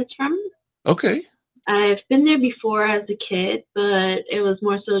family is from. Okay. I've been there before as a kid, but it was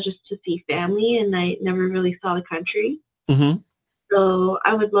more so just to see family, and I never really saw the country. Mm-hmm. So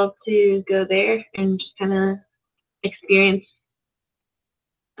I would love to go there and just kind of experience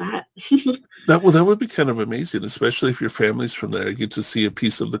that. That would be kind of amazing, especially if your family's from there. You get to see a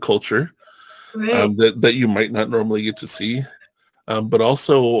piece of the culture Right. that you might not normally get to see. But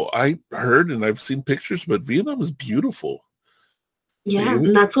also, I heard and I've seen pictures, but Vietnam is beautiful. Yeah,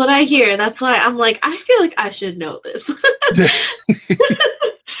 and that's what I hear. That's why I'm like, I feel like I should know this.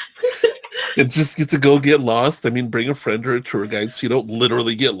 It's just get to go get lost. I mean, bring a friend or a tour guide so you don't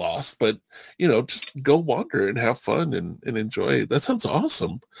literally get lost, but just go wander and have fun and enjoy it. That sounds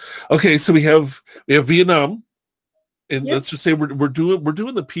awesome. Okay, so we have Vietnam, and let's just say we're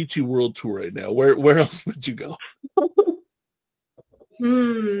doing the Peachy World Tour right now. Where else would you go?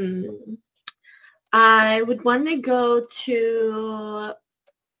 I would want to go to,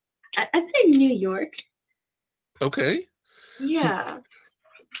 I'd say New York. Okay. Yeah. So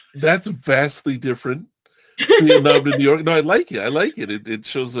that's vastly different. Vietnam to New York. No, I like it. It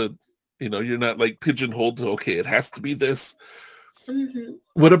shows that, you're not like pigeonholed to, okay, it has to be this. Mm-hmm.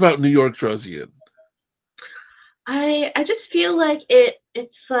 What about New York draws you in? I just feel like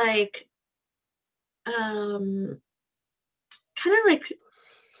it's like, kind of like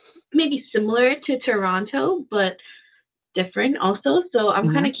maybe similar to Toronto, but different also. So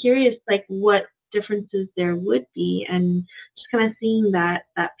I'm kind of curious, like what differences there would be, and just kind of seeing that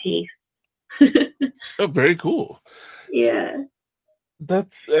pace. Oh, very cool. Yeah.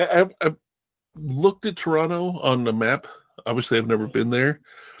 That's I've looked at Toronto on the map. Obviously, I've never been there.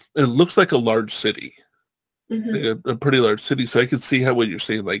 And it looks like a large city, a pretty large city. So I could see how what you're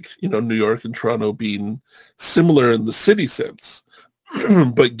saying, like New York and Toronto being similar in the city sense,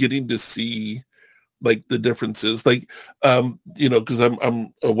 but getting to see like the differences, like because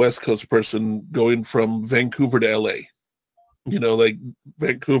I'm a West Coast person going from Vancouver to LA. Like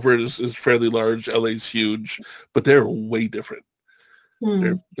Vancouver is fairly large, LA's huge, but they're way different.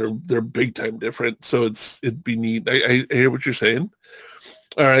 They're big time different. So it'd be neat. I hear what you're saying.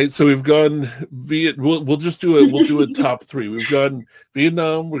 All right, so we've gone we'll do a top 3. We've gone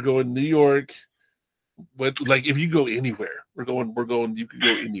Vietnam, we're going New York. But like if you go anywhere, we're going you could go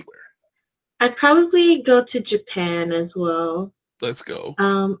anywhere. I'd probably go to Japan as well. Let's go.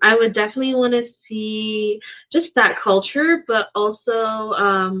 I would definitely want to see just that culture, but also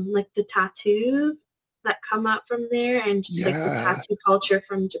like the tattoos that come out from there, and just like the tattoo culture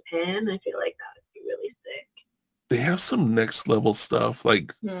from Japan. I feel like that would be really sick. They have some next level stuff.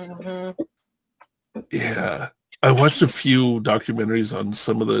 Like, yeah. I watched a few documentaries on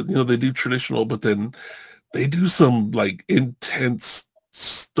some of the, they do traditional, but then they do some like intense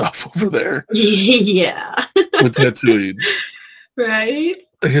stuff over there. Yeah. With tattooing. Right?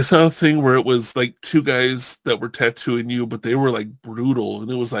 I saw a thing where it was like two guys that were tattooing you, but they were like brutal,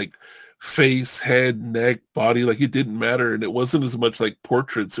 and it was like face, head, neck, body, like it didn't matter, and it wasn't as much like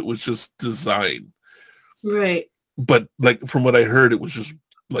portraits, it was just design. Right. But like from what I heard, it was just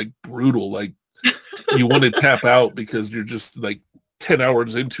like brutal. Like you want to tap out because you're just like 10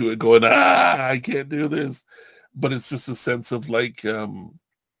 hours into it going, I can't do this. But it's just a sense of like,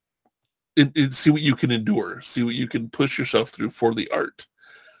 see what you can endure, see what you can push yourself through for the art.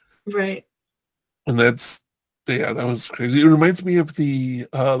 Right. And that was crazy. It reminds me of the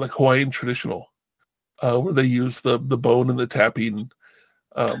like Hawaiian traditional, where they use the bone and the tapping.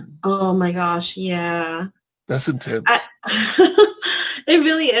 Oh my gosh, yeah. That's intense. It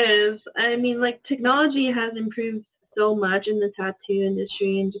really is. I mean, like, technology has improved so much in the tattoo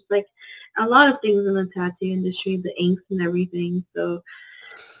industry, and just like a lot of things in the tattoo industry, the inks and everything. So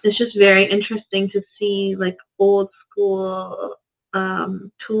it's just very interesting to see like old school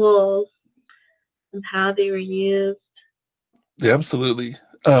tools and how they were used. Yeah, absolutely.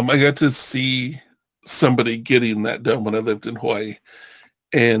 I got to see somebody getting that done when I lived in Hawaii,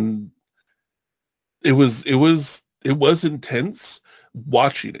 and it was intense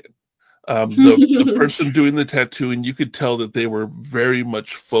watching it. The person doing the tattooing, you could tell that they were very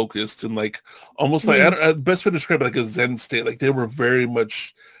much focused and like almost like the best way to describe it, like a Zen state. Like they were very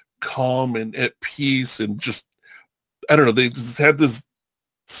much calm and at peace, and just I don't know. They just had this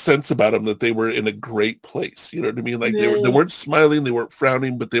sense about them that they were in a great place. You know what I mean? Like they weren't smiling, they weren't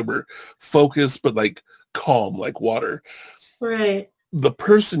frowning, but they were focused, but like calm, like water. Right. The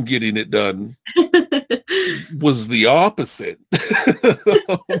person getting it done was the opposite.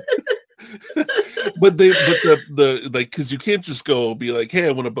 but the like, because you can't just go be like, hey,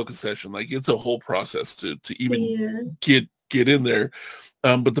 I want to book a session. Like it's a whole process to even get in there.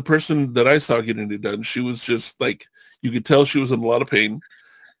 But the person that I saw getting it done, she was just like, you could tell she was in a lot of pain.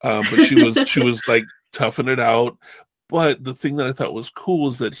 But she was like toughing it out. But the thing that I thought was cool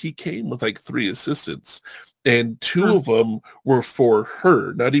is that he came with like 3 assistants, and 2 of them were for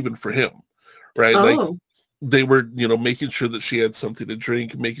her, not even for him, right? Like they were, making sure that she had something to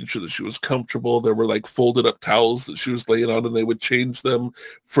drink, making sure that she was comfortable. There were like folded up towels that she was laying on, and they would change them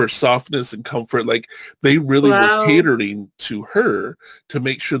for softness and comfort. Like they really were catering to her to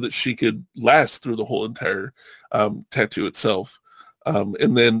make sure that she could last through the whole entire tattoo itself.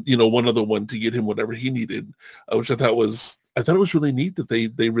 And then, one other one to get him whatever he needed, which I thought it was really neat that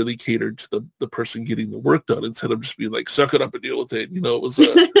they really catered to the person getting the work done instead of just being like, suck it up and deal with it.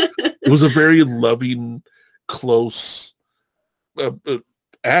 It was a very loving, close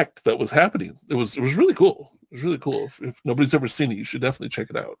act that was happening. It was really cool. It was really cool. If nobody's ever seen it, you should definitely check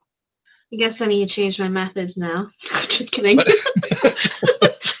it out. I guess I need to change my methods now. Just kidding.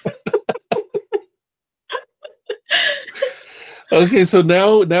 Okay, so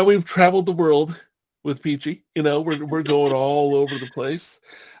now we've traveled the world with Peachy. We're going all over the place.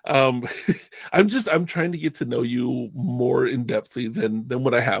 I'm trying to get to know you more in depthly than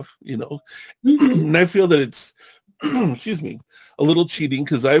what I have. And I feel that it's excuse me, a little cheating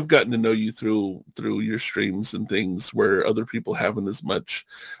because I've gotten to know you through your streams and things where other people haven't as much.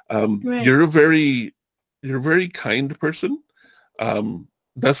 Right. You're a very kind person.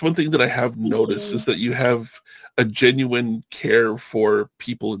 That's one thing that I have noticed is that you have a genuine care for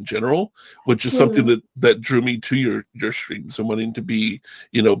people in general, which is something that drew me to your streams and wanting to be,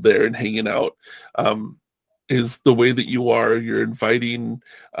 there and hanging out. Is the way that you are. You're inviting,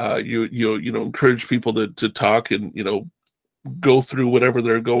 you encourage people to talk and, go through whatever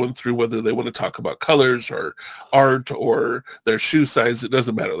they're going through, whether they want to talk about colors or art or their shoe size. It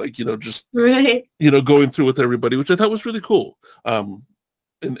doesn't matter. Like, just, going through with everybody, which I thought was really cool.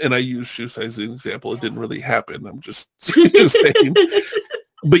 And I use shoe size as an example. It didn't really happen. I'm just saying.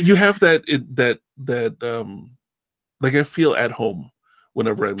 But you have that like I feel at home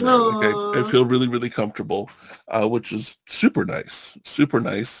whenever I'm there. Like I feel really, really comfortable, which is super nice. Super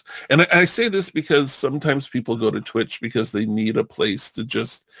nice. And I say this because sometimes people go to Twitch because they need a place to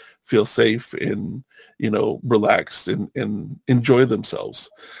just feel safe and, relaxed and enjoy themselves.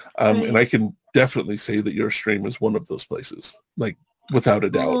 And I can definitely say that your stream is one of those places. Like, without a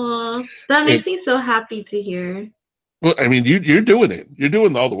doubt. Aww, that makes me so happy to hear. Well, I mean, you're doing it. You're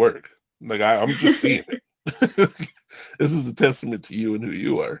doing all the work. Like I'm just seeing it. This is a testament to you and who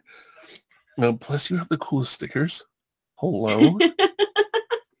you are. Plus, you have the coolest stickers. Hello.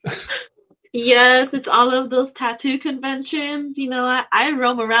 Yes, it's all of those tattoo conventions. I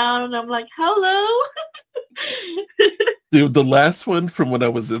roam around and I'm like, hello. Dude, the last one from when I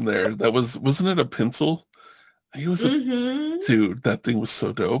was in there, wasn't it a pencil? It was dude, that thing was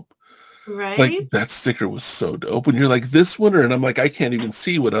so dope. Like, Right? that sticker was so dope. And you're like, this one? And I'm like, I can't even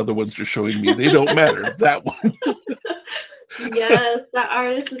see what other ones you're showing me. They don't matter. That one. Yes, that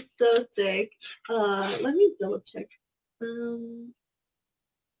artist is so sick. Let me double check.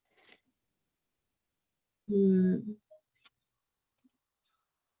 Hmm.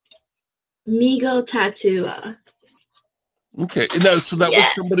 Migo Tattoo. Okay. No, so that was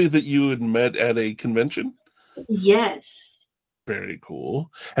Yes. somebody that you had met at a convention? Yes. Very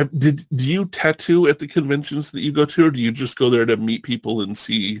cool. Do you tattoo at the conventions that you go to, or do you just go there to meet people and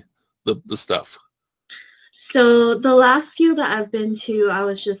see the stuff? So the last few that I've been to, I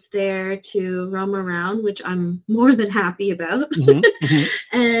was just there to roam around, which I'm more than happy about.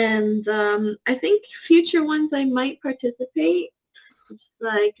 And I think future ones I might participate.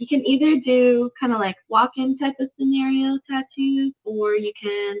 Like you can either do kind of like walk-in type of scenario tattoos, or you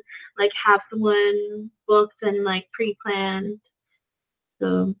can like have someone booked and like pre-planned.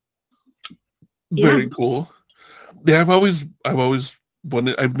 So yeah. Very cool. Yeah, I've always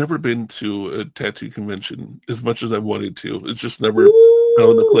wanted. I've never been to a tattoo convention as much as I wanted to. It's just never fell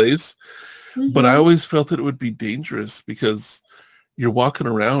into Ooh. place. But I Mhm. always felt that it would be dangerous because you're walking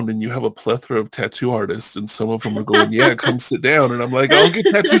around and you have a plethora of tattoo artists, and some of them are going, "Yeah, come sit down," and I'm like, "I'll get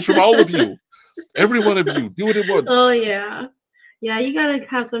tattoos from all of you, every one of you. Do it at Oh once." yeah. Yeah, you gotta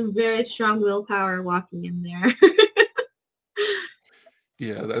have some very strong willpower walking in there.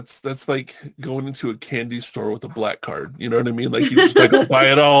 Yeah, that's like going into a candy store with a black card. You know what I mean? Like, you're just like, "I'll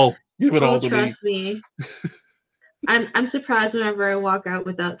buy it all. Give it Oh, all to trust me." me. I'm surprised whenever I walk out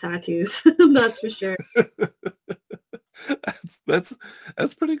without tattoos. That's for sure.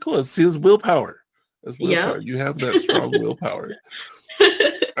 That's pretty cool. See, it's willpower. That's willpower. Yep. You have that strong willpower.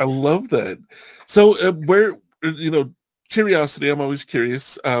 I love that. So, where curiosity. I'm always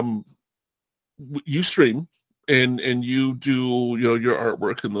curious. You stream and you do your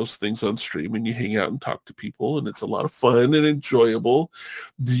artwork and those things on stream, and you hang out and talk to people, and it's a lot of fun and enjoyable.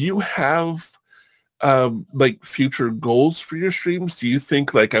 Do you have like future goals for your streams? Do you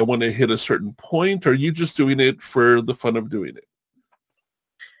think like, I want to hit a certain point, or are you just doing it for the fun of doing it?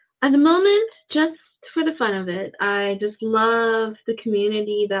 At the moment, just for the fun of it. I just love the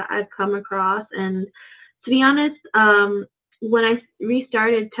community that I've come across. And to be honest, when I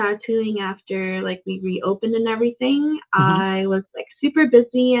restarted tattooing after like we reopened and everything, Hmm. I was like super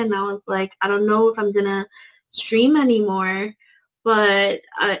busy and I was like, I don't know if I'm gonna stream anymore. But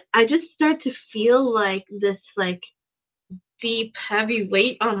I just start to feel like this like deep, heavy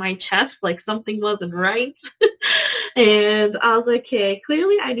weight on my chest, like something wasn't right. And I was like, okay,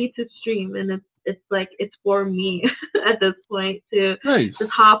 clearly I need to stream, and it's like it's for me at this point to just Nice.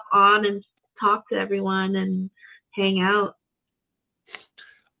 hop on and talk to everyone and hang out.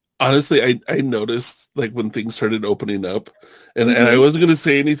 Honestly, I noticed like when things started opening up, and I Mhm. wasn't going to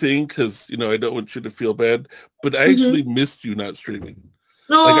say anything because I don't want you to feel bad, but I Mhm. actually missed you not streaming.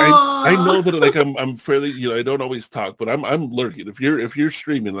 Like, I Oh. know that like I'm fairly, I don't always talk, but I'm lurking. If you're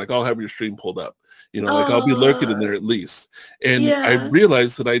streaming, like, I'll have your stream pulled up. Like, I'll be lurking in Oh. there at least. And I Yeah.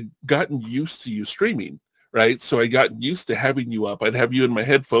 realized that I'd gotten used to you streaming, right? So I got used to having you up. I'd have you in my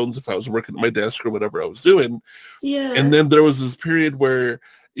headphones if I was working at my desk or whatever I was doing. And Yeah. then there was this period where,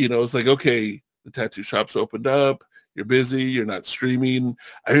 it's like, okay, the tattoo shop's opened up, you're busy, you're not streaming.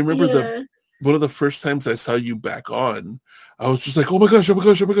 I remember Yeah. one of the first times I saw you back on, I was just like, oh my gosh, oh my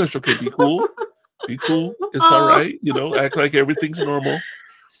gosh, oh my gosh. Okay, be cool. Be cool. It's all Oh. right. Act like everything's normal.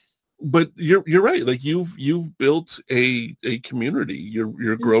 But you're right. Like, you've built a community.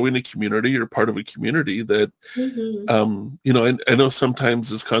 You're growing a community. You're part of a community that Mhm. I know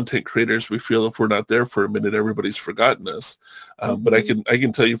sometimes as content creators, we feel if we're not there for a minute, everybody's forgotten us. But I Mhm.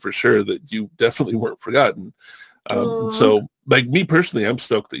 can tell you for sure that you definitely weren't forgotten. Oh. So, like, me personally, I'm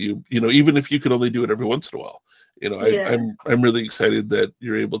stoked that even if you could only do it every once in a while, Yeah. I'm really excited that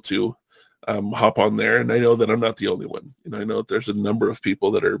you're able to hop on there. And I know that I'm not the only one. I know that there's a number of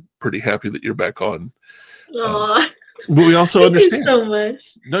people that are pretty happy that you're back on. Um, Oh. but we also Thank you understand. so much.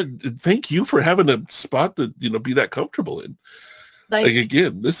 No, thank you for having a spot that be that comfortable in. Like, Like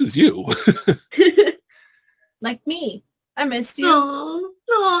again, this is you. like me. I missed you. Oh,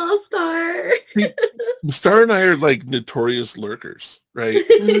 oh, Star. See, Star and I are like notorious lurkers, right?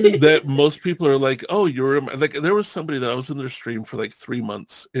 That most people are like, oh, like, there was somebody that I was in their stream for like 3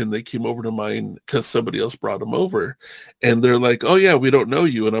 months, and they came over to mine because somebody else brought them over, and they're like, oh yeah, we don't know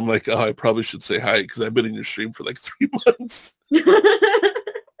you. And I'm like, oh, I probably should say hi because I've been in your stream for like 3 months.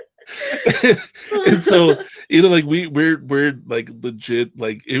 And so, like, we're like legit,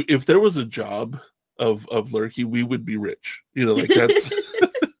 like, if there was a job of lurky, we would be rich, like, that's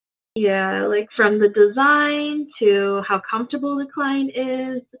Yeah, like from the design to how comfortable the client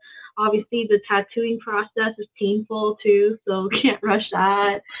is. Obviously, the tattooing process is painful too, so can't rush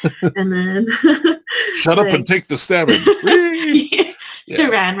that. And then, Shut up and take the stabbing. Yeah.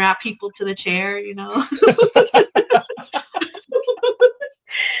 Saran wrap people to the chair, you know.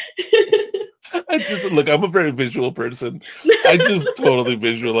 I'm a very visual person. I just totally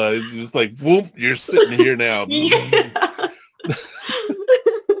visualize, just like, whoop, you're sitting here now. Yeah.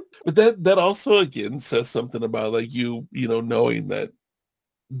 But that also again says something about like you know, knowing that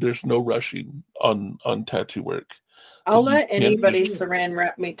there's no rushing on tattoo work. I'll You let can't anybody just- saran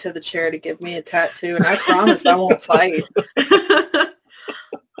wrap me to the chair to give me a tattoo, and I promise I won't fight.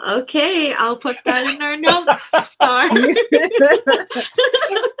 Okay, I'll put that in our notes.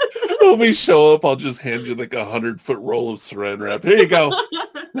 When we show up, I'll just hand you like 100-foot roll of saran wrap. Here you go.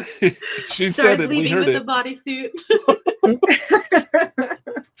 She Start said it. We leaving heard with it. the bodysuit.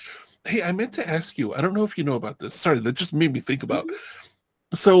 Hey, I meant to ask you. I don't know if you know about this. Sorry, that just made me think about.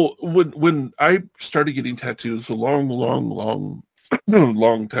 So when I started getting tattoos a long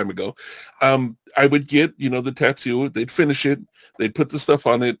time ago, I would get, you know, the tattoo. They'd finish it. They'd put the stuff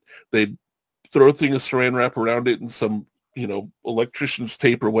on it. They'd throw a thing of saran wrap around it and some, you know, electrician's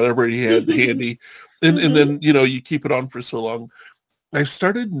tape or whatever he had handy, and then, you know, you keep it on for so long. I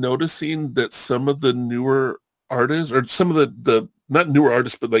started noticing that some of the newer artists, or some of the not newer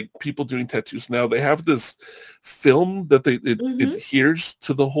artists, but like people doing tattoos now, they have this film that it adheres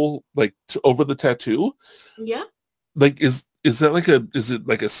to the whole, like over the tattoo. Yeah. Like, is that like is it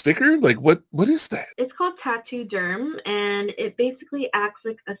like a sticker? Like what is that? It's called tattoo derm, and it basically acts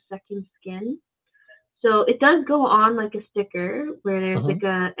like a second skin. So it does go on like a sticker where there's like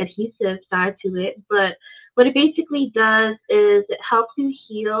a adhesive side to it, but what it basically does is it helps you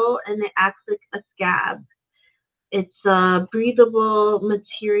heal, and it acts like a scab. It's a breathable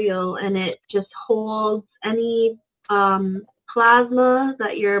material, and it just holds any plasma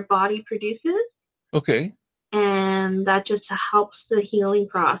that your body produces, Okay. and that just helps the healing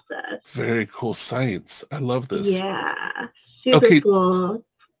process. Very cool science. I love this. Yeah, super cool.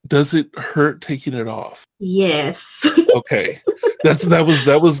 Does it hurt taking it off? Yes. Okay.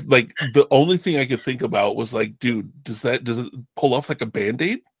 That was like the only thing I could think about was like, dude, does it pull off like a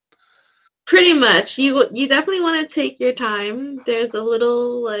Band-Aid? Pretty much. You definitely want to take your time. There's a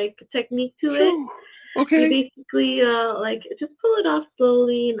little like technique to it. Okay. You basically like just pull it off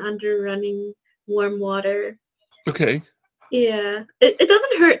slowly and under running warm water. Okay. Yeah. It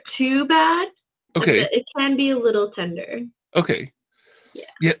doesn't hurt too bad. Okay. It can be a little tender. Okay. Yeah.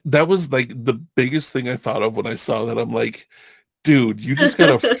 Yeah, that was like the biggest thing I thought of when I saw that. I'm like, dude, you just got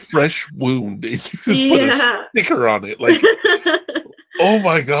a fresh wound. You just put a sticker on it. Like, oh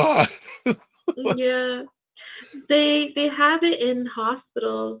my God. Yeah. They have it in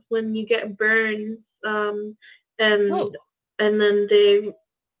hospitals when you get burns. And then they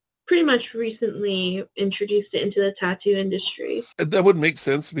pretty much recently introduced it into the tattoo industry. That would make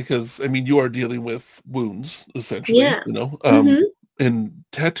sense because, I mean, you are dealing with wounds, essentially, you know. And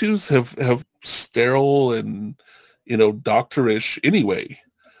tattoos have sterile and, you know, doctorish anyway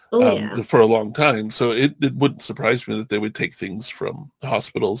for a long time. So it wouldn't surprise me that they would take things from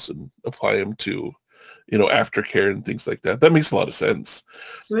hospitals and apply them to, you know, aftercare and things like that. That makes a lot of sense.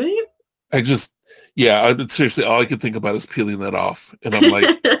 Right? Seriously, all I could think about is peeling that off. And I'm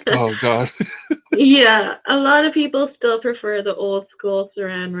like, oh God. Yeah, a lot of people still prefer the old school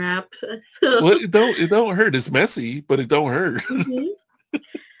saran wrap. So. Well, it don't hurt. It's messy, but it don't hurt.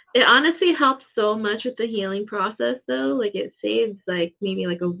 It honestly helps so much with the healing process, though. Like it saves like maybe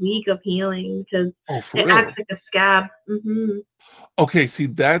like a week of healing because it acts like a scab. Okay, see,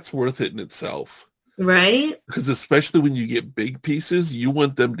 that's worth it in itself. Right? Because especially when you get big pieces, you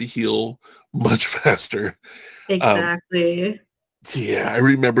want them to heal much faster. Exactly. Yeah, I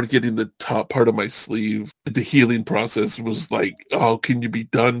remember getting the top part of my sleeve. The healing process was like, oh, can you be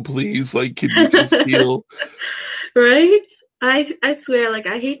done, please? Like, can you just heal? Right? I swear, like,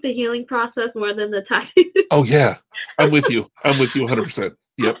 I hate the healing process more than the tattoo. Oh, yeah. I'm with you. 100%.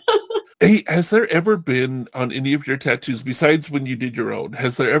 Yep. Hey, has there ever been on any of your tattoos, besides when you did your own,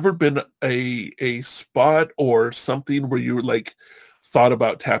 has there ever been a spot or something where you were like thought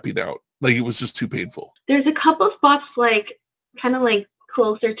about tapping out? Like it was just too painful? There's a couple spots like kind of like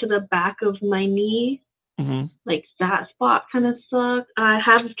closer to the back of my knee. Like that spot kind of sucked. I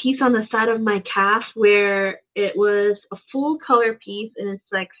have a piece on the side of my calf where it was a full color piece and it's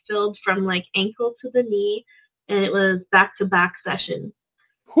like filled from like ankle to the knee and it was back-to-back session.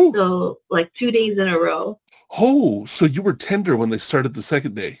 Whew. So like 2 days in a row. Oh, so you were tender when they started the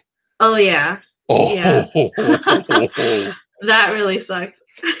second day. Oh yeah. Oh, yeah. That really sucks.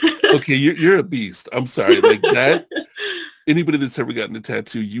 Okay, you're a beast. I'm sorry. Like that. Anybody that's ever gotten a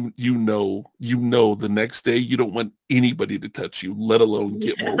tattoo, you know the next day you don't want anybody to touch you, let alone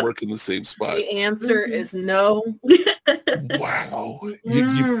get more work in the same spot. The answer is no. Wow.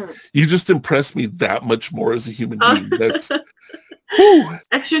 Mm. You just impressed me that much more as a human being. That's whew.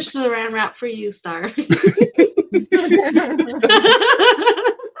 Extra saran wrap for you, Star.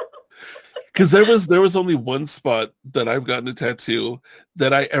 Because there was only one spot that I've gotten a tattoo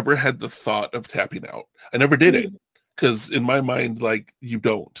that I ever had the thought of tapping out. I never did it. Because in my mind, like you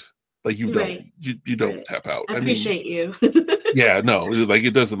don't Right. you don't tap out. I mean, appreciate you. yeah, no, like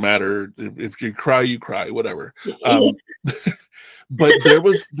it doesn't matter if you cry, whatever. But there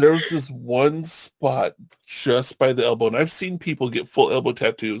was this one spot just by the elbow, and I've seen people get full elbow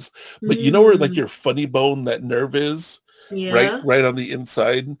tattoos, but you know where like your funny bone, that nerve is, Yeah. right on the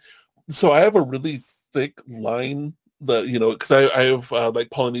inside. So I have a really thick line that because I have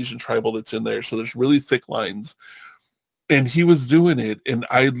like Polynesian tribal that's in there, so there's really thick lines. And he was doing it, and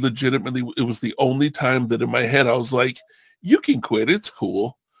I legitimately, it was the only time that in my head I was like, you can quit, it's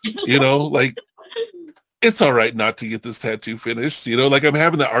cool. Like, it's all right not to get this tattoo finished. Like I'm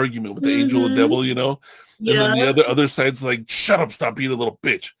having that argument with the angel and devil, and then the other side's like, shut up, stop being a little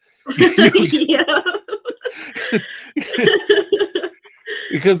bitch.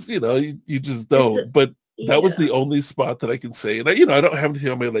 Because, you just don't. But that was the only spot that I can say. And I don't have anything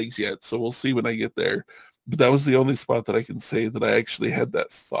on my legs yet, so we'll see when I get there. But that was the only spot that I can say that I actually had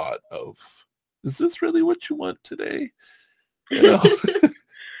that thought of, is this really what you want today?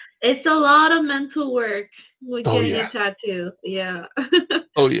 It's a lot of mental work with getting yeah. a tattoo. Yeah.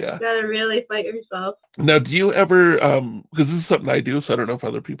 Oh, yeah. You gotta really fight yourself. Now, do you ever, because this is something I do, so I don't know if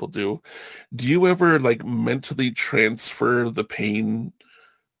other people do you ever like mentally transfer the pain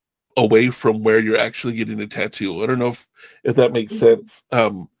away from where you're actually getting a tattoo? I don't know if that makes sense.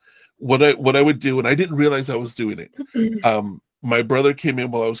 What I would do, and I didn't realize I was doing it. My brother came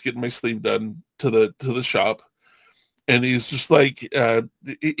in while I was getting my sleeve done to the shop, and he's just like,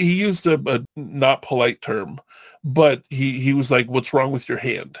 he used a not polite term, but he was like, "What's wrong with your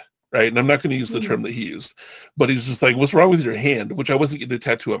hand?" Right? And I'm not going to use the term that he used, but he's just like, "What's wrong with your hand?" Which I wasn't getting a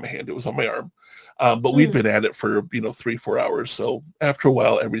tattoo on my hand; it was on my arm. But we'd been at it for 3-4 hours, so after a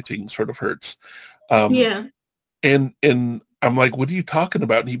while, everything sort of hurts. Yeah. And I'm like, "What are you talking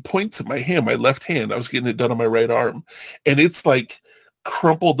about?" And he points at my hand, my left hand. I was getting it done on my right arm, and it's like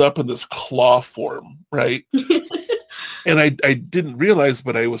crumpled up in this claw form, right? And I didn't realize,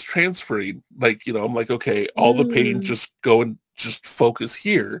 but I was transferring, like, I'm like, okay, all the pain just go and just focus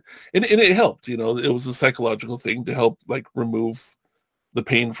here. And it helped, it was a psychological thing to help like remove the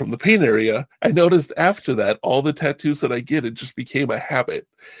pain from the pain area. I noticed after that, all the tattoos that I get, it just became a habit.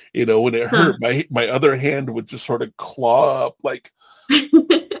 When it hurt, my other hand would just sort of claw up like,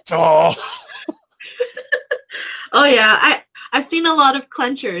 oh. Oh yeah, I've seen a lot of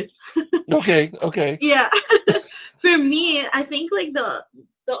clenchers. Okay. Yeah. For me, I think like the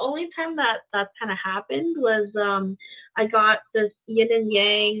only time that kind of happened was I got this yin and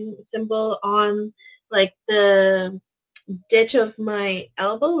yang symbol on like the ditch of my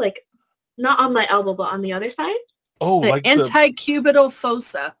elbow, like not on my elbow but on the other side. Oh, the like antecubital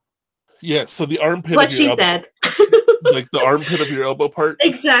fossa. Yeah, so the armpit What of your she elbow. said. Like the armpit of your elbow part?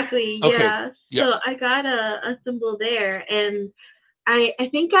 Exactly, Okay. yeah. Yeah. So I got a symbol there, and I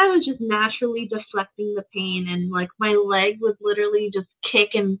think I was just naturally deflecting the pain, and like my leg would literally just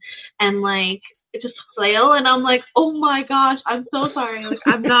kick and like it just flail, and I'm like, oh my gosh, I'm so sorry, like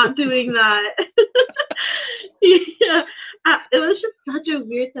I'm not doing that. Yeah, it was just such a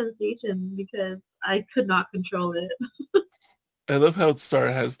weird sensation because I could not control it. I love how Star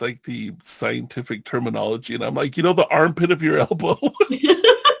has like the scientific terminology, and I'm like, the armpit of your elbow.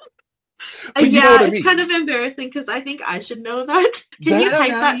 But you know what I mean. It's kind of embarrassing because I think I should know that. Can you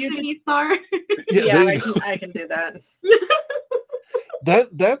type that to me, Star? Yeah, I can do that.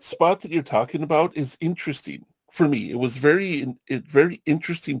 That spot that you're talking about is interesting for me. It was very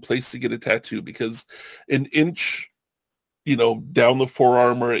interesting place to get a tattoo because an inch, down the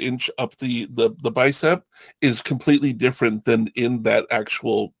forearm or an inch up the bicep is completely different than in that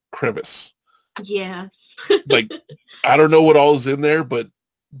actual crevice. Yeah. Like, I don't know what all is in there, but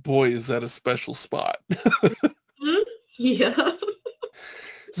boy, is that a special spot. Yeah.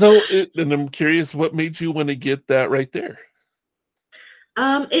 So, and I'm curious, what made you want to get that right there?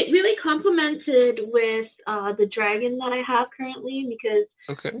 It really complemented with the dragon that I have currently because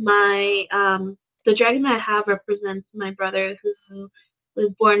my the dragon that I have represents my brother who was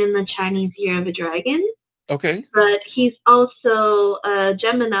born in the Chinese Year of the Dragon. Okay. But he's also a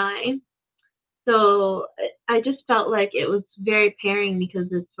Gemini, So I just felt like it was very pairing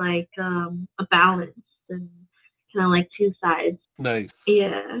because it's like a balance and kind of like two sides. Nice.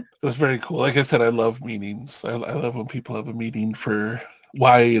 Yeah. That's very cool. Like I said, I love meanings. I love when people have a meaning for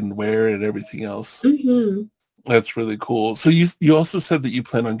why and where and everything else. Mm-hmm. That's really cool. So you also said that you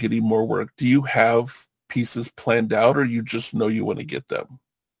plan on getting more work. Do you have pieces planned out, or you just know you want to get them?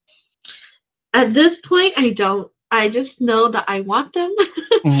 At this point, I don't. I just know that I want them.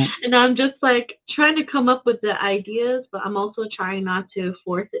 And I'm just like trying to come up with the ideas, but I'm also trying not to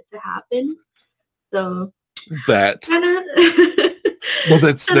force it to happen. So that well,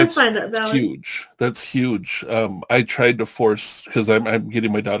 that's huge. That's huge. I tried to force, because I'm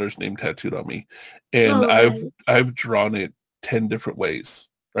getting my daughter's name tattooed on me, and I've drawn it 10 different ways,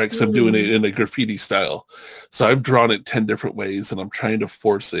 right? Because I'm doing it in a graffiti style. So I've drawn it 10 different ways, and I'm trying to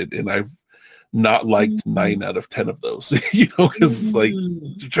force it, and I've not liked 9 out of 10 of those, you know, because it's like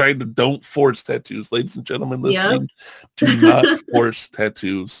trying to don't force tattoos, ladies and gentlemen listening. Do not force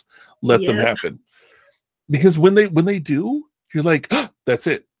tattoos. Let them happen, because when they do, you're like, oh, that's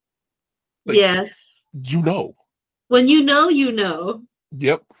it. Like, yes. You know. When you know, you know.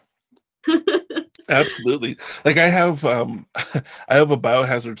 Yep. Absolutely. Like I have a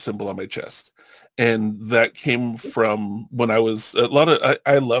biohazard symbol on my chest. And that came from when I was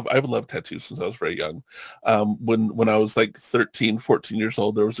I've loved tattoos since I was very young. When I was like 13, 14 years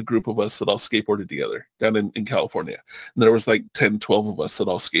old, there was a group of us that all skateboarded together down in California. And there was like 10, 12 of us that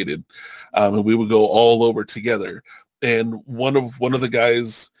all skated. And we would go all over together. And one of the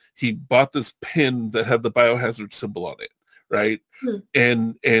guys, he bought this pin that had the biohazard symbol on it. Right.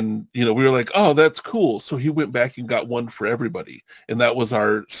 And you know, we were like, oh, that's cool. So he went back and got one for everybody. And that was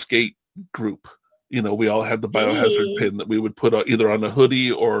our skate group. You know, we all had the biohazard pin that we would put either on a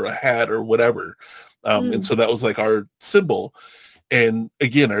hoodie or a hat or whatever. And so that was like our symbol. And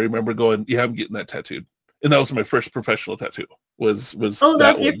again, I remember going, yeah, I'm getting that tattooed. And that was my first professional tattoo was oh,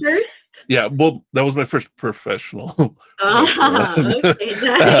 that that's your first? Yeah, well, that was my first professional. Okay, nice.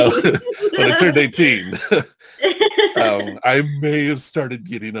 When I turned 18. I may have started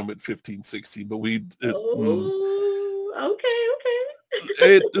getting them at 15, 16, but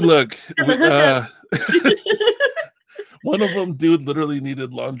look, one of them, dude, literally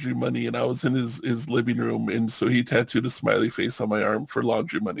needed laundry money, and I was in his living room, and so he tattooed a smiley face on my arm for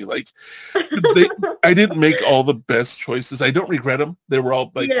laundry money. Like, I didn't make all the best choices. I don't regret them. They were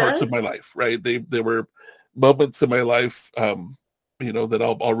all like parts of my life, right? They were moments in my life, you know, that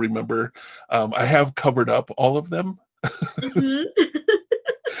I'll remember. I have covered up all of them.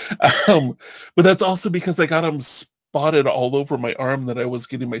 But that's also because I got them spotted all over my arm that I was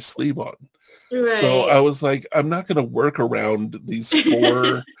getting my sleeve on. Right. So I was like, I'm not going to work around these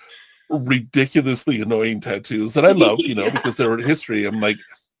 4 ridiculously annoying tattoos that I love, you know, because they're in history. I'm like,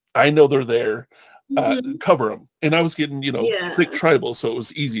 I know they're there. Cover them. And I was getting, you know, thick tribal, so it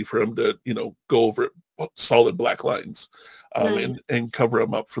was easy for him to, you know, go over solid black lines and cover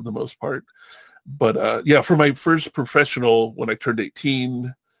them up for the most part. But yeah, for my first professional, when I turned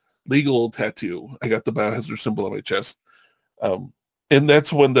 18, legal tattoo, I got the biohazard symbol on my chest. And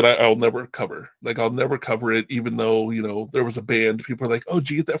that's one that I'll never cover. Like, I'll never cover it, even though, you know, there was a band. People are like, oh, did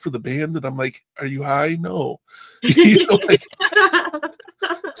you get that for the band? And I'm like, are you high? No. You know, like,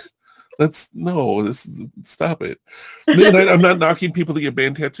 stop it. Man, I'm not knocking people to get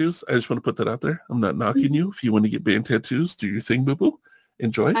band tattoos. I just want to put that out there. I'm not knocking you. If you want to get band tattoos, do your thing, boo-boo.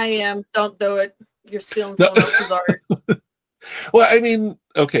 Enjoy. I am. Don't do it. You're stealing someone else's art. Well, I mean,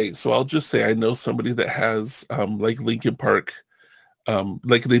 okay, so I'll just say I know somebody that has like Linkin Park,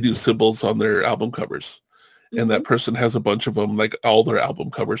 like they do symbols on their album covers. And that person has a bunch of them, like all their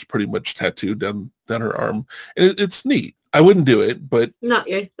album covers pretty much tattooed down her arm. And it's neat. I wouldn't do it, but... Not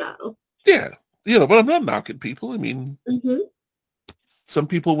your style. Yeah. You know, but I'm not knocking people. I mean, some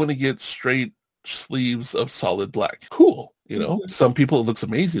people want to get straight sleeves of solid black. Cool. You know, some people it looks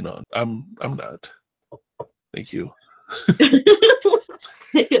amazing on. I'm not. Thank you.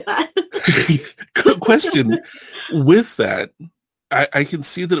 Question. With that, I can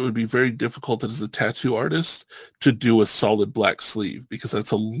see that it would be very difficult as a tattoo artist to do a solid black sleeve because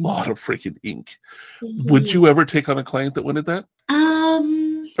that's a lot of freaking ink. Would you ever take on a client that wanted that?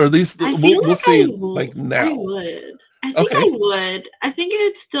 Or at least we'll say like now. I would. I think I would. I think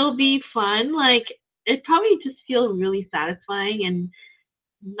it'd still be fun. Like, it'd probably just feel really satisfying and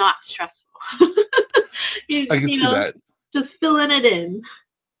not stressful. I can see that. Just filling it in.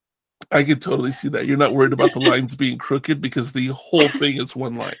 I can totally see that. You're not worried about the lines being crooked because the whole thing is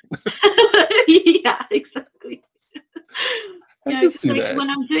one line. Yeah, exactly. I can see like that. When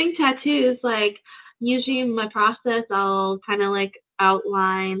I'm doing tattoos, like usually in my process, I'll kind of like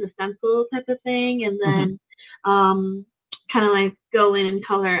outline, the stencil type of thing, and then kind of like go in and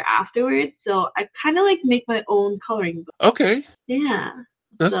color afterwards. So I kind of like make my own coloring book. Okay. Yeah.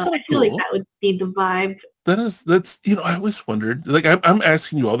 That's So kind I of feel cool. like that would be the vibe. That's I always wondered, like I'm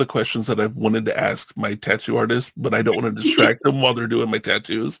asking you all the questions that I've wanted to ask my tattoo artist, but I don't want to distract them while they're doing my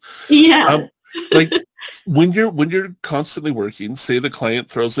tattoos. Yeah. Like when you're constantly working, say the client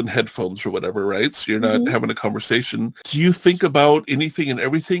throws in headphones or whatever, right? So you're not having a conversation. Do you think about anything and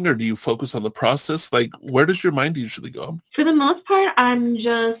everything, or do you focus on the process? Like, where does your mind usually go? For the most part, I'm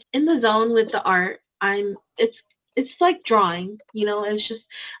just in the zone with the art. It's like drawing, it's just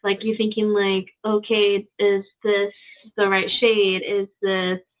like you're thinking like, okay, is this the right shade? Is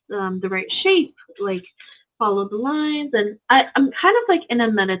this the right shape? Like, follow the lines. And I'm kind of like in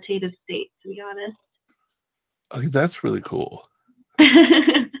a meditative state, to be honest. Okay, that's really cool.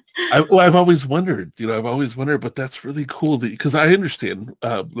 I've always wondered, but that's really cool because I understand,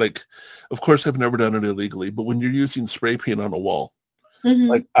 like, of course I've never done it illegally, but when you're using spray paint on a wall,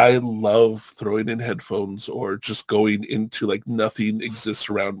 like I love throwing in headphones or just going into like nothing exists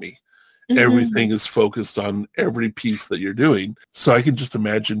around me. Everything is focused on every piece that you're doing. So I can just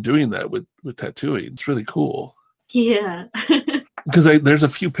imagine doing that with tattooing. It's really cool. Yeah. Because there's a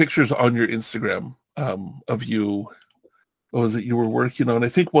few pictures on your Instagram of you. What was it you were working on? I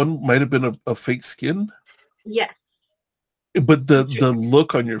think one might have been a fake skin. Yes. But the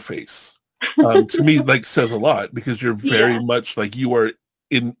look on your face, to me, like says a lot because you're very much like you are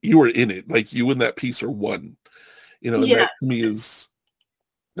in it. Like you and that piece are one. And that to me it's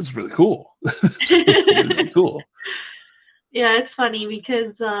really cool. It's really cool. Yeah, it's funny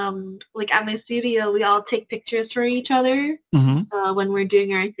because like at my studio, we all take pictures for each other when we're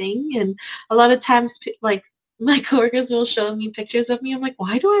doing our thing, and a lot of times like my coworkers will show me pictures of me. I'm like,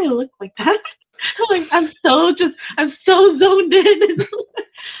 why do I look like that? I'm so zoned in.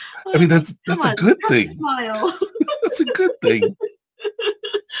 I mean, that's a good thing. Smile. That's a good thing.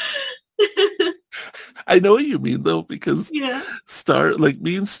 I know what you mean though, because Star, like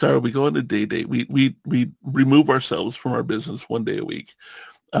me and Star, we go on a date. We remove ourselves from our business one day a week.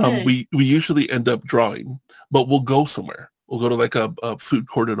 We usually end up drawing, but we'll go somewhere. We'll go to like a food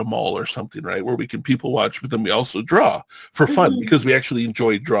court at a mall or something, right? Where we can people watch, but then we also draw for fun because we actually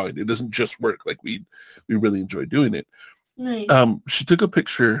enjoy drawing. It doesn't just work. Like we really enjoy doing it. Nice. She took a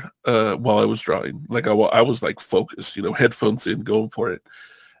picture while I was drawing. Like I was like focused, headphones in, going for it.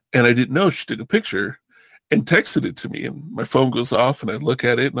 And I didn't know she took a picture and texted it to me. And my phone goes off and I look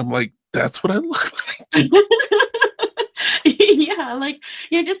at it and I'm like, that's what I look like. Yeah, like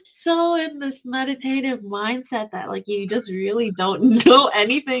you're just so in this meditative mindset that like you just really don't know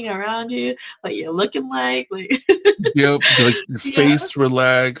anything around you, what you're looking like. Yep, like your face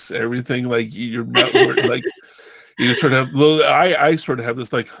relax, everything like you're not like you just sort of have. I sort of have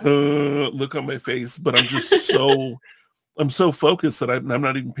this like look on my face, but I'm just I'm so focused that I'm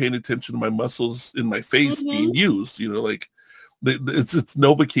not even paying attention to my muscles in my face being used. Like it's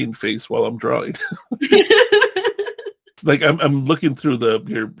Novocaine face while I'm drawing. Like I'm looking through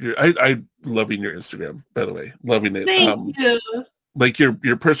I loving your Instagram, by the way, loving it. Thank you. Like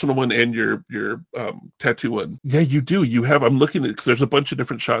your personal one and your tattoo one. Yeah, you do. You have. I'm looking at because there's a bunch of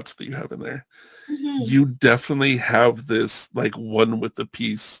different shots that you have in there. You definitely have this like one with the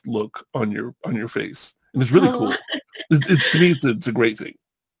piece look on your face, and it's really cool. To me, it's a great thing.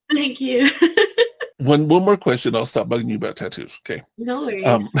 Thank you. One more question. I'll stop bugging you about tattoos. Okay. No worries.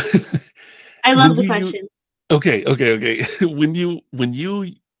 I love the question. Okay. When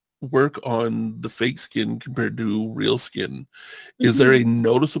you work on the fake skin compared to real skin, is there a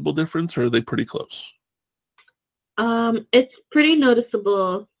noticeable difference or are they pretty close? It's pretty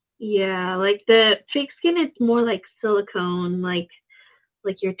noticeable. Yeah, like the fake skin, it's more like silicone, like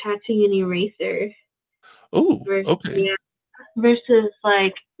you're tattooing an eraser. Oh, okay. Yeah, versus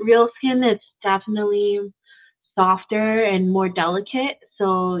like real skin, it's definitely softer and more delicate,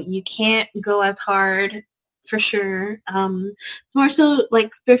 so you can't go as hard for sure. More so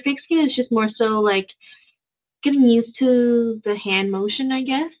like for fake skin, it's just more so like getting used to the hand motion, I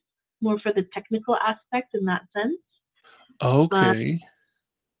guess, more for the technical aspect in that sense. Okay. But,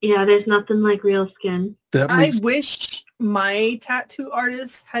 yeah, there's nothing like real skin. I wish my tattoo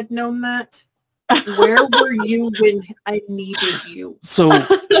artist had known that. Where were you when I needed you? So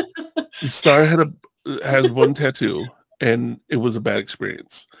Star has one tattoo and it was a bad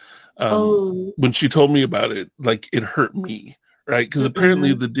experience. When she told me about it, like it hurt me, right? Because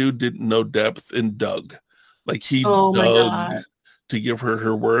apparently the dude didn't know depth and dug. Like he dug to give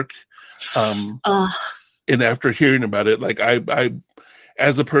her work. And after hearing about it, like I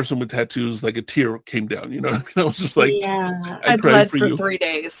as a person with tattoos, like a tear came down, you know what I mean? I was just like, Yeah. I I cried bled for for you. 3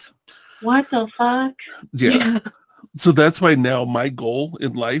 days. What the fuck? Yeah. So that's why now my goal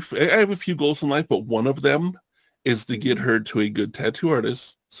in life, I have a few goals in life, but one of them is to get her to a good tattoo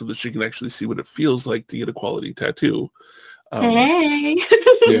artist so that she can actually see what it feels like to get a quality tattoo. Hey.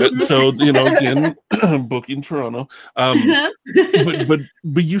 Yeah. So, you know, again, booking Toronto.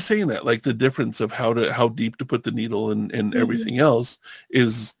 But you saying that, like the difference of how deep to put the needle and everything else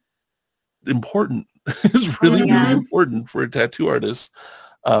is important. It's really, really important for a tattoo artist.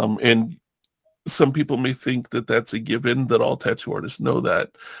 And some people may think that that's a given, that all tattoo artists know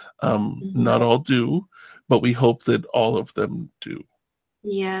that. Not all do, but we hope that all of them do.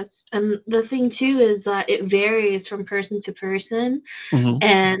 Yes. And the thing too is that it varies from person to person, Mhm.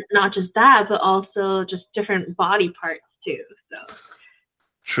 and not just that, but also just different body parts too. So there's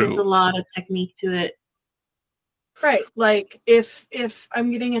a True. lot of technique to it. Right. Like if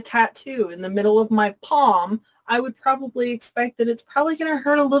I'm getting a tattoo in the middle of my palm, I would probably expect that it's probably going to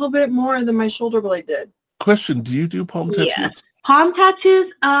hurt a little bit more than my shoulder blade did. Question, do you do palm tattoos? Yes. Palm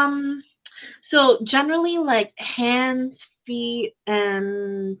tattoos, so generally like hands, feet,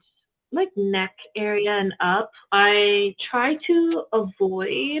 and like neck area and up, I try to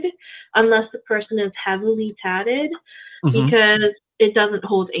avoid unless the person is heavily tatted Mhm. because it doesn't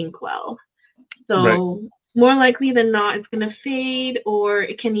hold ink well. So more likely than not, it's going to fade or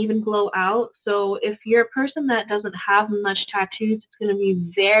it can even blow out. So if you're a person that doesn't have much tattoos, it's going to be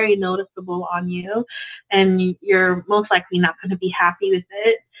very noticeable on you, and you're most likely not going to be happy with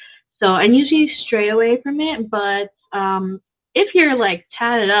it. So I usually stray away from it, but if you're like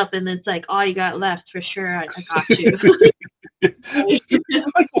tatted up and it's like all you got left, for sure, I got you.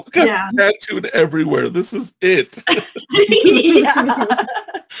 Like, look, Yeah. I'm tattooed everywhere. This is it. Yeah.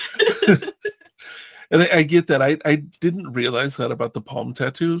 And I get that. I didn't realize that about the palm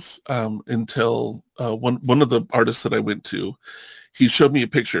tattoos until one of the artists that I went to, he showed me a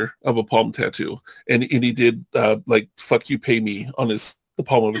picture of a palm tattoo, and he did like "fuck you, pay me" on the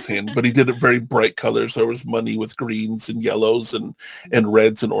palm of his hand, but he did it very bright colors. There was money with greens and yellows and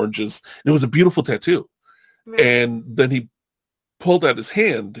reds and oranges. And it was a beautiful tattoo. Right. And then he pulled out his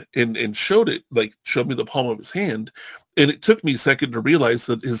hand and showed me the palm of his hand. And it took me a second to realize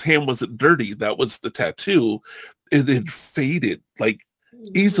that his hand wasn't dirty. That was the tattoo. It had faded, like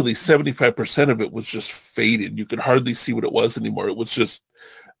easily 75% of it was just faded. You could hardly see what it was anymore. It was just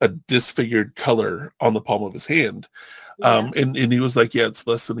a disfigured color on the palm of his hand. And he was like, yeah, it's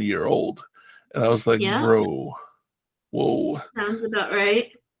less than a year old. And I was like, bro, whoa. Sounds about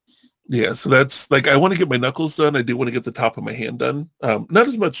right. Yeah, so that's like, I want to get my knuckles done. I do want to get the top of my hand done. Not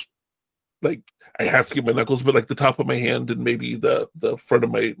as much like I have to get my knuckles, but like the top of my hand and maybe the front of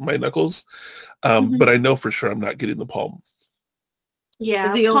my knuckles. But I know for sure I'm not getting the palm.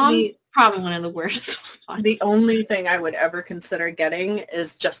 Yeah, The only probably one of the worst. the only thing I would ever consider getting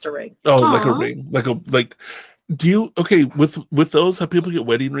is just a ring. Oh, like a Aw. ring, like. Do you with those? How people get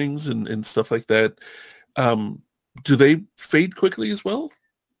wedding rings and stuff like that? Do they fade quickly as well?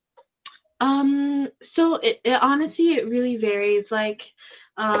 So it honestly, it really varies. Like,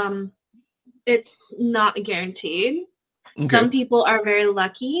 it's not guaranteed. Okay. Some people are very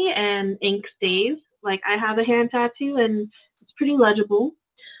lucky and ink stays. Like I have a hand tattoo and it's pretty legible.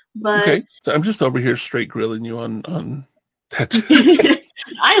 But Okay. So I'm just over here straight grilling you on tattoos.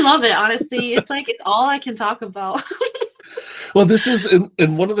 I love it, honestly. It's like it's all I can talk about. Well, this is,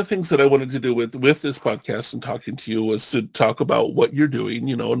 and one of the things that I wanted to do with this podcast and talking to you was to talk about what you're doing,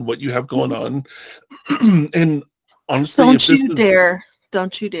 you know, and what you have going on. And honestly,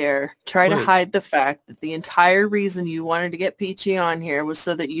 Don't you dare try to hide the fact that the entire reason you wanted to get Peachy on here was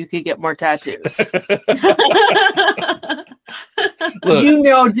so that you could get more tattoos. Look, you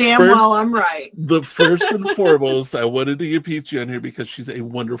know damn well I'm right. The first and foremost, I wanted to get Peachy on here because she's a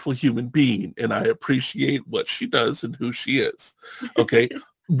wonderful human being, and I appreciate what she does and who she is. Okay,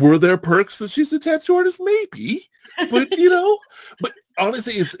 were there perks that she's a tattoo artist? Maybe, but you know, but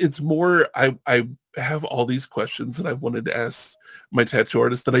honestly, it's more. I have all these questions that I wanted to ask my tattoo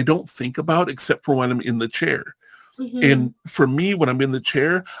artist that I don't think about except for when I'm in the chair. Mhm. And for me, when I'm in the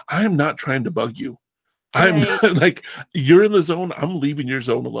chair, I am not trying to bug you. I'm Right. not, like, you're in the zone. I'm leaving your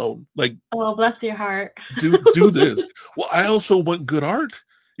zone alone. Like, Oh, bless your heart. do this. Well, I also want good art.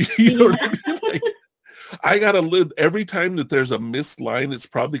 You know what I mean? Like, I gotta live every time that there's a missed line. It's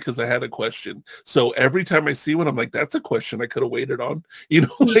probably because I had a question. So every time I see one, I'm like, that's a question I could have waited on. You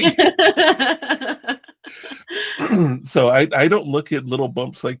know, like, so I don't look at little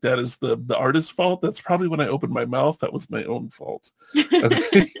bumps like that as the artist's fault. That's probably when I opened my mouth. That was my own fault.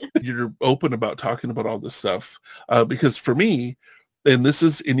 Okay? You're open about talking about all this stuff because for me, And this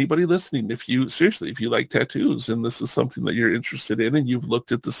is anybody listening. If you like tattoos and this is something that you're interested in and you've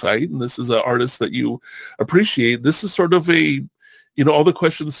looked at the site and this is an artist that you appreciate, this is sort of a, all the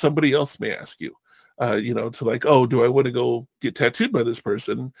questions somebody else may ask you, to like, oh, do I want to go get tattooed by this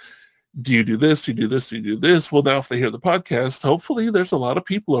person? Do you do this? Do you do this? Do you do this? Well, now if they hear the podcast, hopefully there's a lot of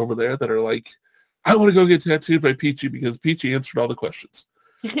people over there that are like, I want to go get tattooed by Peachy because Peachy answered all the questions.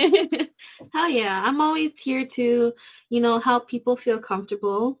 Hell yeah. I'm always here to, help people feel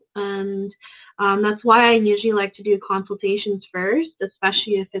comfortable. And that's why I usually like to do consultations first,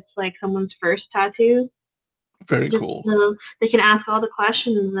 especially if it's like someone's first tattoo. Very cool. So they can ask all the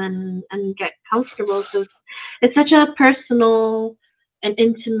questions and get comfortable. So it's such a personal and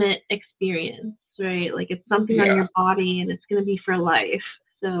intimate experience, right? Like it's something on your body and it's going to be for life.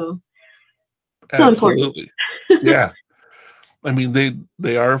 So absolutely. Yeah. I mean,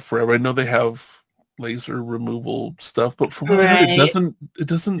 they are forever. I know they have laser removal stuff, but from what I heard,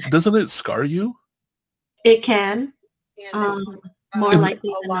 doesn't it scar you? It can. More likely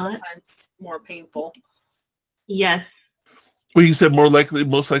a than lot not. of times more painful. Yes. Well, you said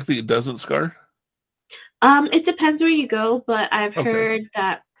most likely it doesn't scar? It depends where you go, but I've heard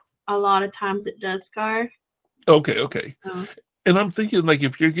that a lot of times it does scar. Okay. So. And I'm thinking, like,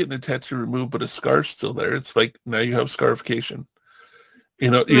 if you're getting a tattoo removed but a scar's still there, it's like now you have scarification.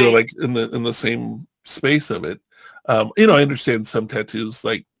 Like in the same space of it. I understand some tattoos,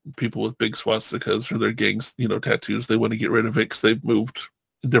 like people with big swastikas or their gangs, tattoos, they want to get rid of it because they've moved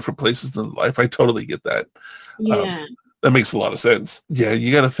different places in life. I totally get that. Yeah. That makes a lot of sense. Yeah,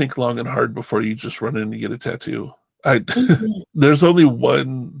 you got to think long and hard before you just run in and get a tattoo. There's only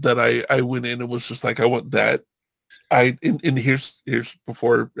one that I went in and was just like, I want that. And here's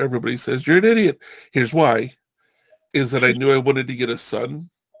before everybody says you're an idiot. Here's why, is that I knew I wanted to get a sun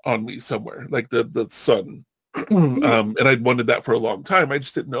on me somewhere, like the sun. And I'd wanted that for a long time. I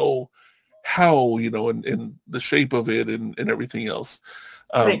just didn't know how, and the shape of it and everything else.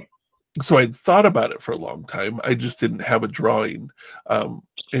 So I'd thought about it for a long time. I just didn't have a drawing.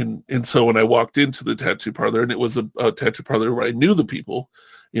 And so when I walked into the tattoo parlor, and it was a tattoo parlor where I knew the people,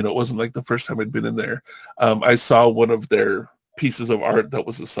 it wasn't like the first time I'd been in there. I saw one of their pieces of art that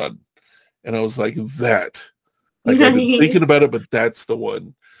was a sun. And I was like, that. Like I've been thinking about it, but that's the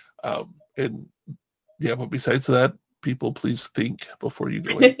one. And yeah, but besides that, people, please think before you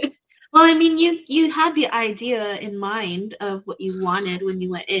go in. Well, I mean, you had the idea in mind of what you wanted when you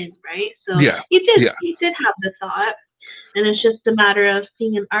went in, right? So you did have the thought, and it's just a matter of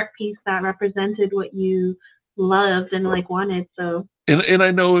seeing an art piece that represented what you loved and like wanted. So and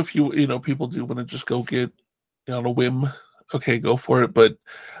I know if people do want to just go get on a whim, okay, go for it. But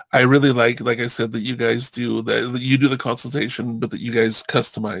I really like I said, that you guys do that. You do the consultation, but that you guys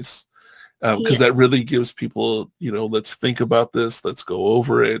customize, because that really gives people, let's think about this, let's go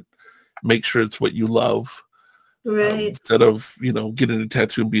over it. Make sure it's what you love, right? Instead of getting a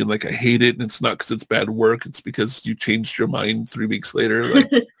tattoo and being like, I hate it, and it's not because it's bad work, it's because you changed your mind 3 weeks later.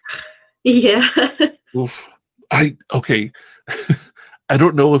 Like, yeah. Oof. I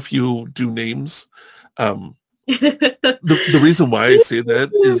don't know if you do names. The reason why I say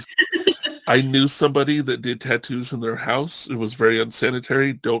that is I knew somebody that did tattoos in their house. It was very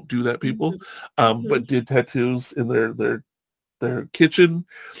unsanitary. Don't do that, people. But did tattoos in their kitchen.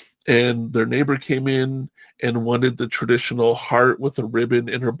 And their neighbor came in and wanted the traditional heart with a ribbon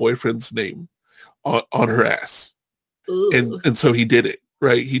and her boyfriend's name on her ass. And so he did it,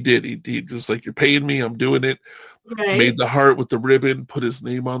 right? He did. He was like, you're paying me, I'm doing it. Right. Made the heart with the ribbon, put his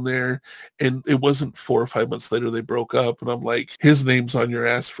name on there. And it wasn't 4 or 5 months later they broke up. And I'm like, his name's on your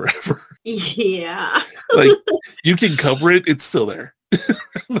ass forever. Yeah. Like, you can cover it, it's still there.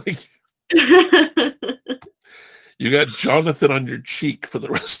 Like, you got Jonathan on your cheek for the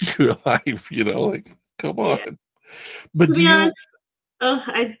rest of your life, like, come on. Yeah. But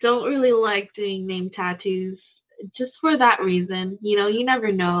I don't really like doing name tattoos just for that reason. You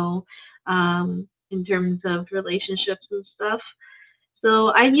never know in terms of relationships and stuff. So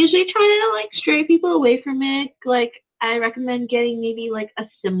I usually try to stray people away from it. Like, I recommend getting maybe a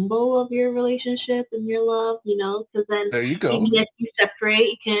symbol of your relationship and your love, because then there you go. Maybe if you separate,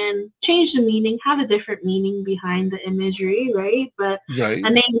 you can change the meaning, have a different meaning behind the imagery, right? But a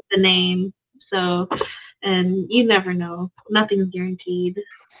name is a name. So, and you never know. Nothing's guaranteed.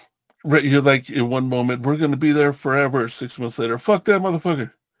 Right, you're like, in one moment, we're going to be there forever. 6 months later, fuck that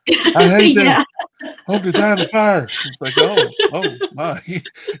motherfucker. I hate them. Hope to die in the fire. It's like, oh my.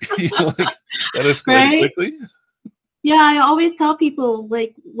 That escalated quickly. Yeah, I always tell people,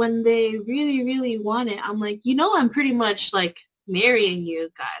 when they really, really want it, I'm like, I'm pretty much, marrying you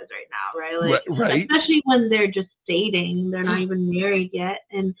guys right now, right? Like, Right. especially when they're just dating, they're not even married yet.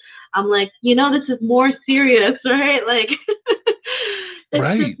 And I'm like, you know, this is more serious, right? Like,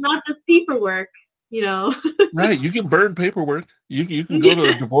 it's not just paperwork, you know. Right. You can burn paperwork. You can go to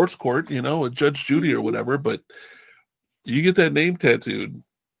a divorce court, you know, a Judge Judy or whatever, but you get that name tattooed,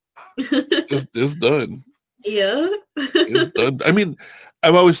 it's done. Yeah. It's done. I mean,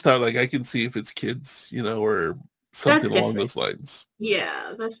 I've always thought like I can see if it's kids, you know, or something along those lines.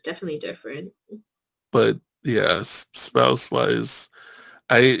 Yeah, that's definitely different. But yeah, spouse wise,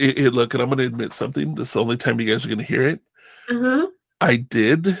 look, and I'm gonna admit something. This is the only time you guys are gonna hear it. Uh-huh. I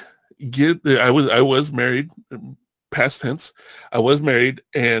did I was married, past tense. I was married,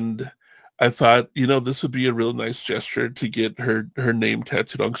 and I thought, you know, this would be a real nice gesture to get her name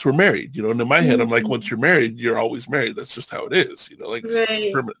tattooed on because we're married, you know. And in my head, I'm like, once you're married, you're always married. That's just how it is, you know, like it's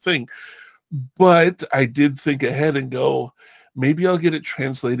a permanent thing. But I did think ahead and go, maybe I'll get it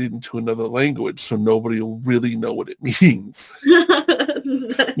translated into another language so nobody will really know what it means.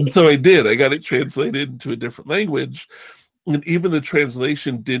 Nice. And so I did. I got it translated into a different language. And even the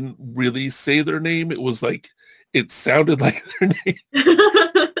translation didn't really say their name. It was like, it sounded like their name.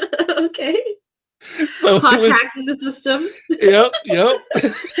 Okay. So hacking the system. Yep.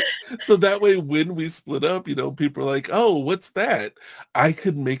 So that way when we split up, you know, people are like, oh, what's that? I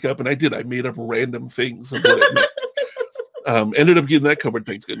could make up, and I did. I made up random things of what it meant. Ended up getting that covered,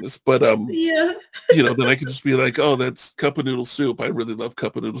 thank goodness. But yeah. You know, then I could just be like, oh, that's cup of noodle soup. I really love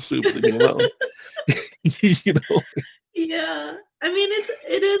cup of noodle soup. Leave me alone. You know. Yeah. I mean,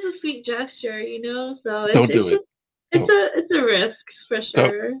 it is a sweet gesture, you know. So don't do it. It's a risk for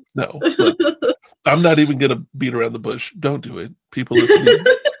sure. No. Look, I'm not even gonna beat around the bush. Don't do it. People listening.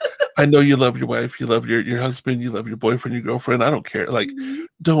 I know you love your wife, you love your husband, you love your boyfriend, your girlfriend. I don't care. Like,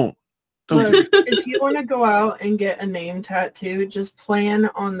 don't Look, if you want to go out and get a name tattoo, just plan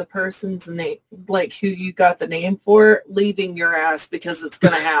on the person's name, like who you got the name for, leaving your ass, because it's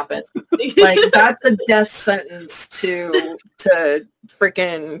going to happen. Like, that's a death sentence to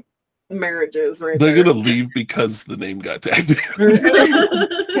freaking marriages right They're there. going to leave because the name got tattooed.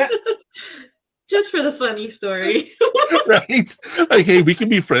 Just for the funny story. Right? Like, hey, we can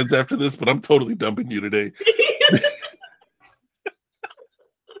be friends after this, but I'm totally dumping you today.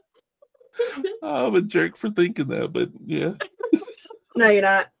 I'm a jerk for thinking that, but yeah. No, you're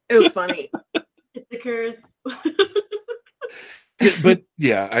not. It was funny. It's a curse. But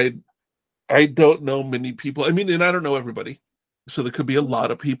yeah, I don't know many people. I mean, and I don't know everybody. So there could be a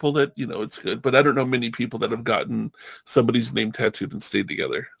lot of people that, you know, it's good, but I don't know many people that have gotten somebody's name tattooed and stayed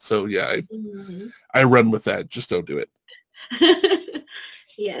together. So yeah, I run with that. Just don't do it.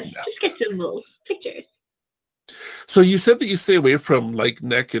 Yes, just get some little pictures. So you said that you stay away from like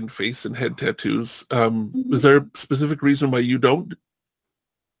neck and face and head tattoos. Is there a specific reason why you don't?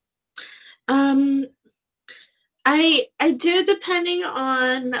 I do, depending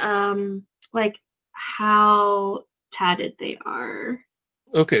on like how tatted they are.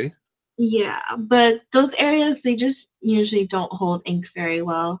 Okay. Yeah, but those areas, they just usually don't hold ink very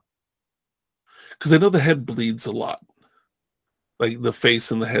well. Because I know the head bleeds a lot. Like the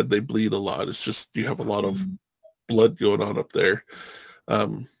face and the head, they bleed a lot. It's just you have a lot of blood going on up there.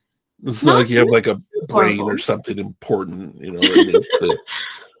 It's not like you have like a brain or something important, you know, that needs to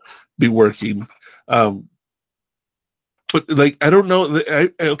be working. But like, I don't know.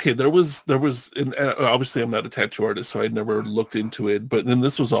 Okay, there was, and obviously I'm not a tattoo artist, so I never looked into it. But then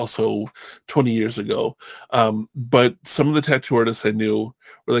this was also 20 years ago. But some of the tattoo artists I knew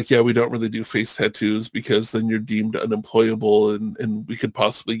were like, yeah, we don't really do face tattoos because then you're deemed unemployable, and we could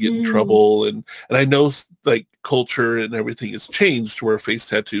possibly get in trouble. And I know like culture and everything has changed to where face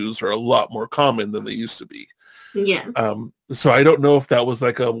tattoos are a lot more common than they used to be. Yeah. So I don't know if that was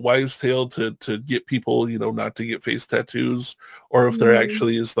like a wives' tale to get people, you know, not to get face tattoos, or if there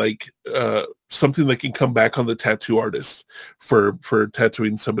actually is like something that can come back on the tattoo artist for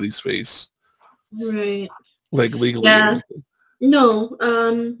tattooing somebody's face. Right. Like legally. Yeah. No,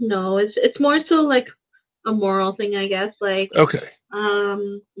 no, it's more so like a moral thing, I guess. Like, okay.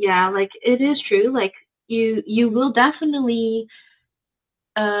 Yeah, like it is true. Like you will definitely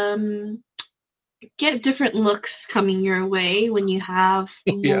get different looks coming your way when you have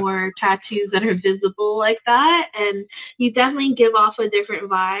more tattoos that are visible like that, and you definitely give off a different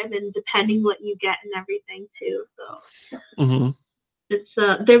vibe, and depending what you get and everything too. So it's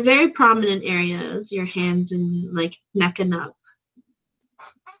they're very prominent areas, your hands and like neck and up.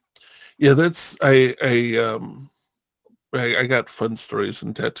 Yeah, that's I I got fun stories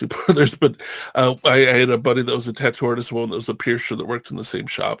in tattoo parlors, but I had a buddy that was a tattoo artist, one that was a piercer that worked in the same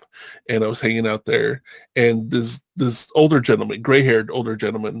shop, and I was hanging out there, and this older gentleman, gray-haired older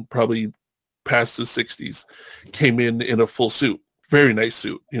gentleman, probably past his 60s, came in a full suit, very nice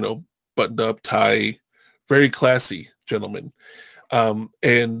suit, buttoned up, tie, very classy gentleman.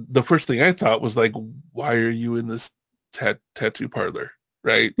 And the first thing I thought was like, why are you in this tattoo parlor?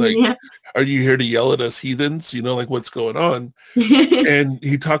 Right? Like, Yeah. are you here to yell at us heathens? Like what's going on? And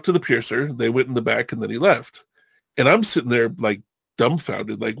he talked to the piercer. They went in the back and then he left. And I'm sitting there like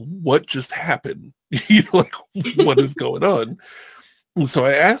dumbfounded, like what just happened? Like what is going on? And so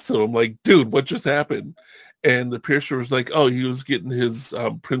I asked him, I'm like, dude, what just happened? And the piercer was like, oh, he was getting his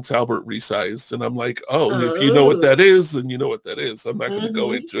Prince Albert resized. And I'm like, oh, if you know what that is, then you know what that is. I'm not going to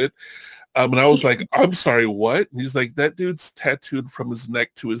go into it. And I was like, I'm sorry, what? And he's like, that dude's tattooed from his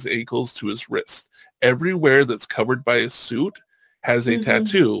neck to his ankles to his wrist. Everywhere that's covered by his suit has a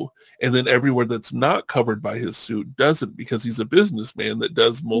tattoo. And then everywhere that's not covered by his suit doesn't, because he's a businessman that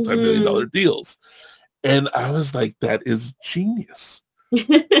does multi-million-dollar deals. And I was like, that is genius.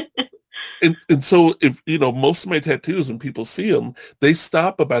 And so if, most of my tattoos, when people see them, they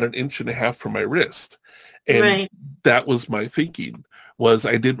stop about 1.5 inches from my wrist. And that was my thinking, was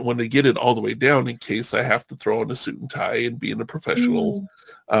I didn't want to get it all the way down in case I have to throw on a suit and tie and be in a professional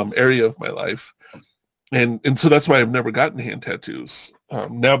area of my life. And so that's why I've never gotten hand tattoos.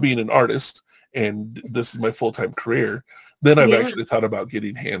 Now being an artist, and this is my full-time career, then I've actually thought about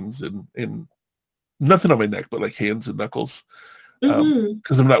getting hands and nothing on my neck, but like hands and knuckles.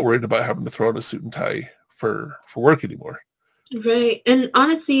 Because I'm not worried about having to throw on a suit and tie for work anymore. Right. And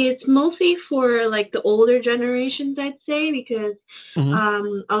honestly, it's mostly for like the older generations, I'd say, because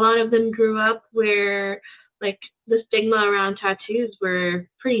a lot of them grew up where like the stigma around tattoos were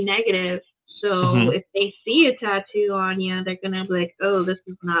pretty negative. So if they see a tattoo on you, they're going to be like, oh, this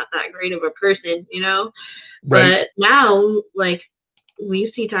is not that great of a person, Right. But now, like,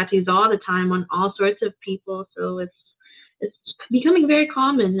 we see tattoos all the time on all sorts of people. So it's becoming very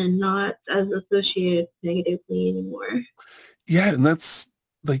common and not as associated negatively anymore. Yeah, and that's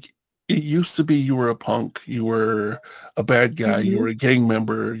like, it used to be you were a punk, you were a bad guy, you were a gang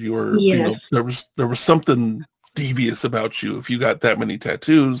member, you were, there was something devious about you if you got that many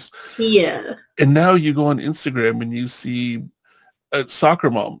tattoos. Yeah. And now you go on Instagram and you see soccer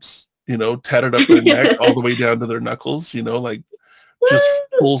moms, tatted up their neck all the way down to their knuckles, like just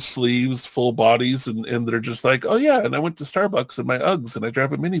full sleeves, full bodies, and they're just like, oh yeah, and I went to Starbucks in my Uggs and I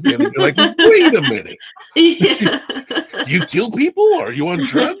drive a minivan. And you're like, wait a minute. Do you kill people? Are you on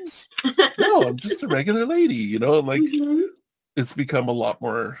drugs? No, I'm just a regular lady, and like it's become a lot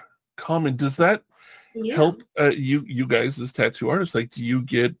more common. Does that help you guys as tattoo artists? Like, do you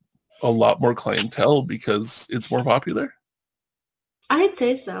get a lot more clientele because it's more popular? I'd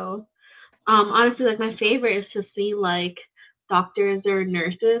say so. Honestly, like my favorite is to see like doctors or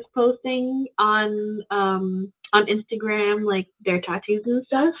nurses posting on Instagram like their tattoos and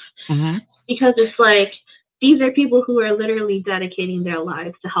stuff, because it's like these are people who are literally dedicating their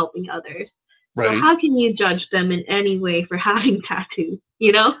lives to helping others. Right. So how can you judge them in any way for having tattoos?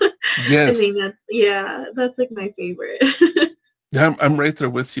 Yes. I mean, that's like my favorite. Yeah, I'm right there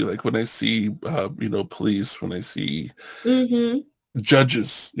with you. Like when I see police, when I see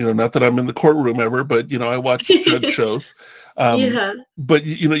judges, not that I'm in the courtroom ever, but I watch judge shows. But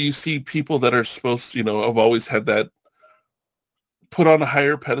you see people that are supposed to, have always had that put on a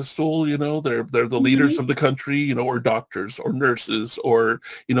higher pedestal, they're the leaders of the country, or doctors or nurses or,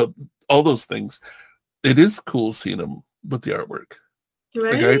 all those things. It is cool seeing them with the artwork.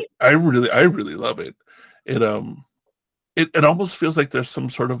 Right. Like I really love it. It almost feels like there's some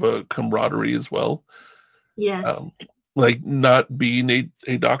sort of a camaraderie as well. Yeah. Like not being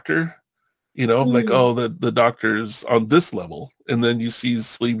a doctor, like, oh, the doctor's on this level. And then you see he's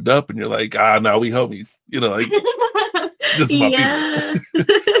sleeved up and you're like, now we homies. Like, this is my people.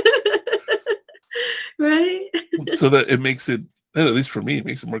 Right. So that it makes it, at least for me, it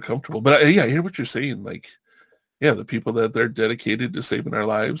makes it more comfortable. But I hear what you're saying. Like, the people that they're dedicated to saving our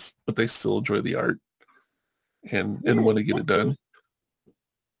lives, but they still enjoy the art and want to get it done.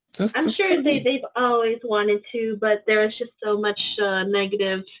 I'm sure they've always wanted to, but there was just so much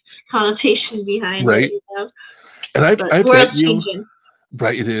negative connotation behind it. And I bet you,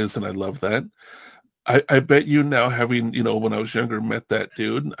 right, it is, and I love that. I bet you now, having, when I was younger, met that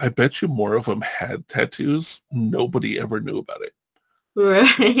dude, I bet you more of them had tattoos. Nobody ever knew about it.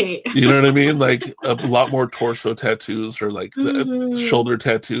 Right. You know what I mean? Like a lot more torso tattoos or like the shoulder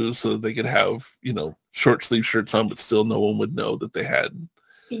tattoos so that they could have, short sleeve shirts on, but still no one would know that they had.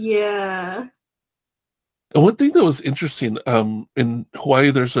 Yeah. And one thing that was interesting, in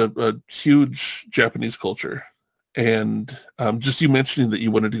Hawaii, there's a huge Japanese culture. And just you mentioning that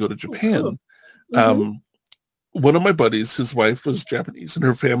you wanted to go to Oh, cool. Japan, Mm-hmm. one of my buddies, his wife was Japanese and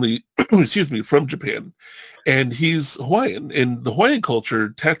her family, excuse me, from Japan. And he's Hawaiian. In the Hawaiian culture,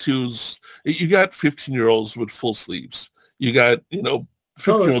 tattoos, you got 15-year-olds with full sleeves. You got, Oh,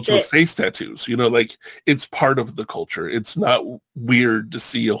 15-year-olds with shit. face tattoos, like it's part of the culture. It's not weird to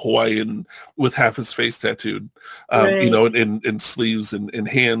see a Hawaiian with half his face tattooed, Right. in sleeves and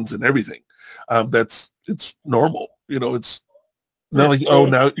hands and everything. It's normal. It's not That's like, oh,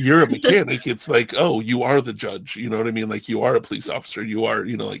 sick. now you're a mechanic. It's like, oh, you are the judge. You know what I mean? Like you are a police officer. You are,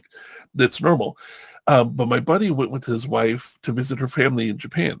 like that's normal. But my buddy went with his wife to visit her family in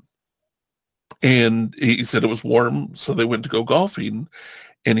Japan. And he said it was warm, so they went to go golfing.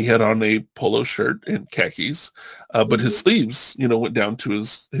 And he had on a polo shirt and khakis, but his Mm-hmm. sleeves, went down to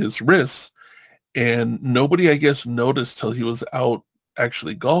his wrists. And nobody, I guess, noticed till he was out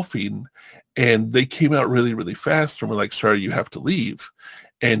actually golfing. And they came out really, really fast and were like, sorry, you have to leave.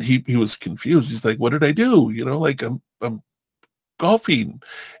 And he was confused. He's like, what did I do? Like I'm golfing.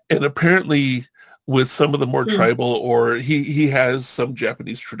 And apparently with some of the more Mm-hmm. tribal, or he has some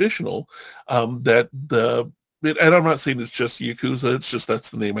Japanese traditional, that and I'm not saying it's just Yakuza, it's just that's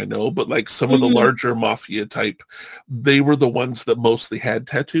the name I know, but like some of the Mm-hmm. larger mafia type, they were the ones that mostly had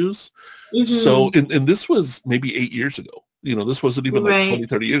tattoos. So, Mm-hmm. and this was maybe 8 years ago. This wasn't even like Right. 20,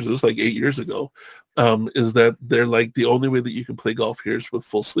 30 years. It was like 8 years ago. Is that they're like, the only way that you can play golf here is with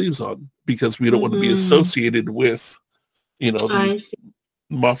full sleeves on because we don't want to be Mm-hmm. associated with, these I see.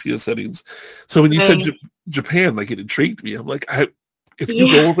 mafia settings. So when you said Right. Japan, like it intrigued me. I'm like, if you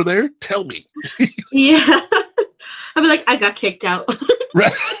go Yeah. over there, tell me. Yeah. I'd be like, I got kicked out.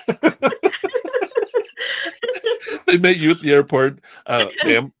 Right. They met you at the airport.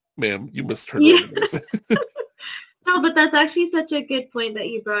 Ma'am, you must turn Yeah. around. No, but that's actually such a good point that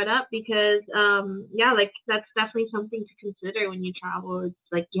you brought up because, yeah, like that's definitely something to consider when you travel. It's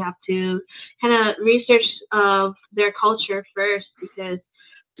like you have to kind of research of their culture first because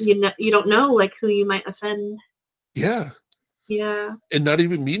you don't know like who you might offend. Yeah. Yeah, And not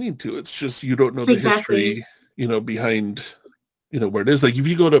even meaning to. It's just you don't know the exactly. history, behind, where it is. Like if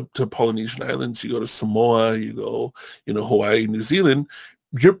you go to Polynesian islands, you go to Samoa, you go, Hawaii, New Zealand,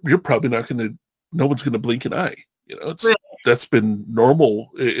 you're probably not gonna, no one's gonna blink an eye. Right. That's been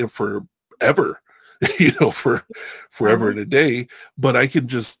normal forever, for forever Uh, and a day. But I can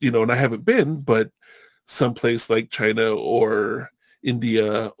just, and I haven't been, but someplace like China or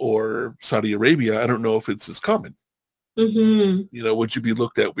India or Saudi Arabia, I don't know if it's as common. mm-hmm. Would you be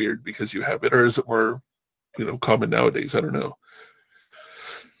looked at weird because you have it, or is it more, common nowadays? I don't know.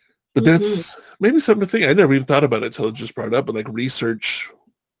 But Mm-hmm. that's maybe something to think. I never even thought about it until it just brought up. But like research,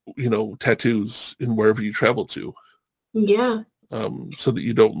 tattoos in wherever you travel to, Yeah. so that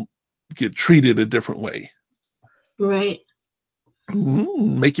you don't get treated a different way. Right.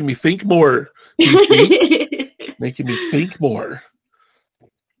 Making me think more, Peachy. Making me think more.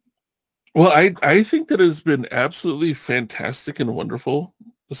 Well, I think that has been absolutely fantastic and wonderful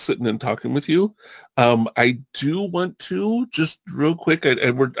sitting and talking with you. I do want to just real quick.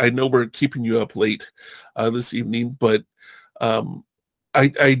 I know we're keeping you up late this evening, but um,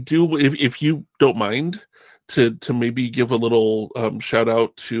 I do, if you don't mind, to maybe give a little shout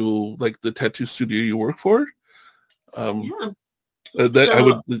out to like the tattoo studio you work for. Um, Yeah. that I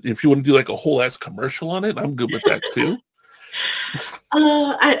would, So, if you want to do like a whole ass commercial on it, I'm good with that too.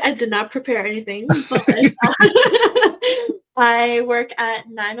 I did not prepare anything, but I work at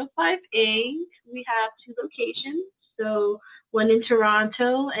 905 Inc. We have two locations, so one in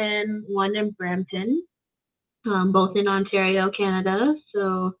Toronto and one in Brampton, both in Ontario, Canada.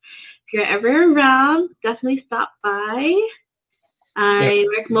 So if you're ever around, definitely stop by. Yeah. I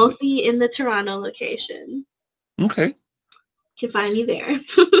work mostly in the Toronto location. Okay. You can find me there.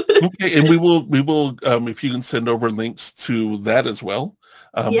 Okay, and we will if you can send over links to that as well.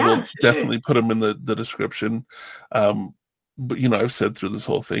 Yeah, We'll sure. definitely put them in the description. But I've said through this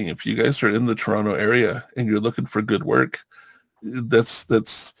whole thing, if you guys are in the Toronto area and you're looking for good work, that's the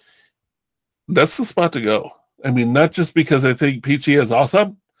spot to go. I mean, not just because I think Peachy is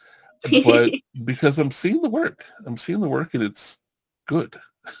awesome, but because I'm seeing the work. I'm seeing the work and it's good.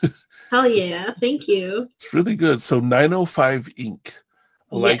 Hell yeah. Thank you. It's really good. So 905 Inc.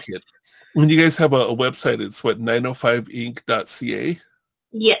 I Yes. like it. When you guys have a website, it's what, 905inc.ca?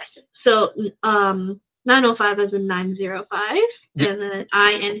 Yes. So 905 as in 905 Yep. and then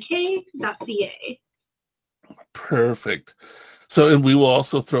ink.ca. Perfect. So, and we will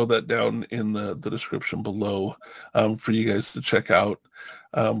also throw that down in the description below for you guys to check out.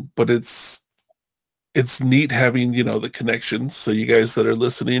 But it's it's neat having, the connections. So you guys that are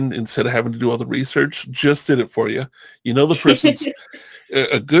listening, instead of having to do all the research, just did it for you. The person's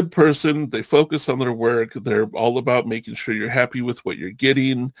a good person. They focus on their work. They're all about making sure you're happy with what you're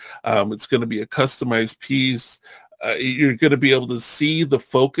getting. It's going to be a customized piece. You're going to be able to see the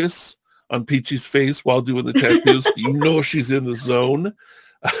focus on Peachy's face while doing the tattoos. She's in the zone.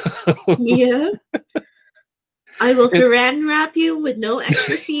 Yeah. I will saran wrap you with no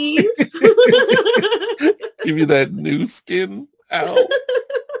extra fees. Give you that new skin out.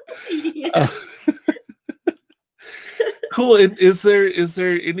 Yeah. Cool. And is there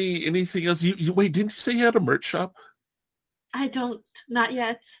anything else? You wait, didn't you say you had a merch shop? I don't, not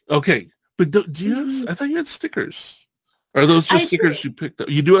yet. Okay. But do you have, I thought you had stickers. Are those just stickers you picked up?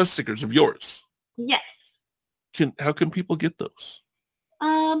 You do have stickers of yours? Yes. How can people get those?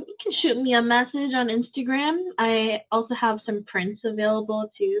 You can shoot me a message on Instagram. I also have some prints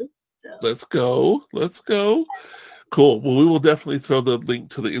available too. So. Let's go. Cool. Well, we will definitely throw the link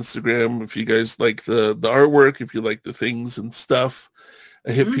to the Instagram if you guys like the artwork, if you like the things and stuff.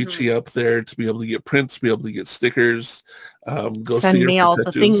 I hit Peachy up there to be able to get prints, be able to get stickers. Go send see me her all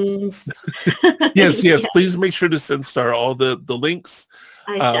tattoos. the things. Yes. Please make sure to send Star all the links.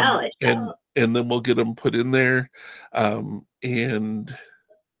 I shall. And then we'll get them put in there. And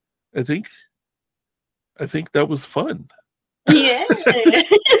I think that was fun. Yeah.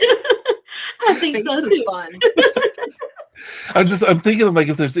 I think so too. Fun. I'm thinking of, like,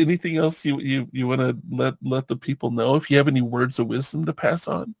 if there's anything else you want to let the people know, if you have any words of wisdom to pass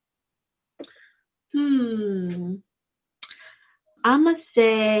on. I'ma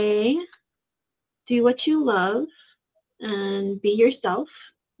say, do what you love and be yourself,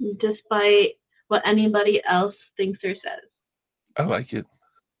 despite what anybody else thinks or says. I like it.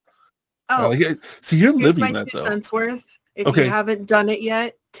 Oh, like it. See, you're here's living my that 2 though. cents worth. If Okay. you haven't done it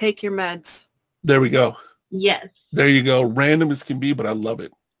yet, take your meds. There we go. Yes. There you go. Random as can be, but I love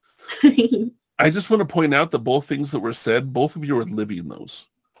it. I just want to point out that both things that were said, both of you are living those.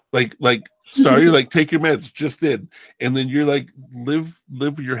 Like, sorry, you're like, take your meds, just did. And then you're like, live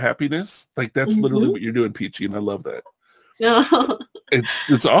your happiness. Like, that's literally what you're doing, Peachy, and I love that. No.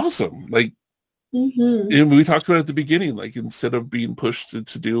 It's awesome. Like, and we talked about at the beginning, like, instead of being pushed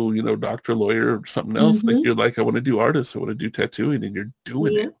to do, doctor, lawyer, or something else, like, you're like, I want to do artists, I want to do tattooing, and you're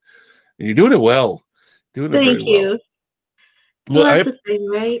doing it. And you're doing it well. Doing it very Thank you. Well, that's the thing,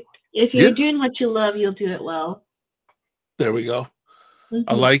 right? If you're doing what you love, you'll do it well. There we go.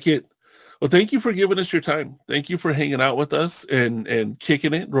 I like it. Well, thank you for giving us your time. Thank you for hanging out with us and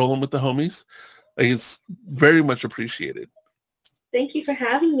kicking it, rolling with the homies. Like, it's very much appreciated. Thank you for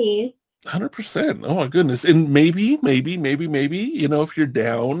having me. 100%. Oh my goodness. And maybe, if you're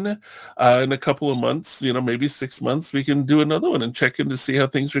down in a couple of months, maybe 6 months, we can do another one and check in to see how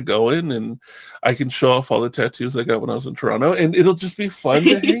things are going. And I can show off all the tattoos I got when I was in Toronto, and it'll just be fun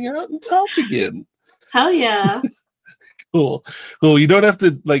to hang out and talk again. Hell yeah. Cool. You don't have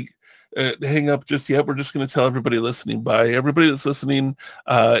to hang up just yet. We're just going to tell everybody listening bye. Everybody that's listening,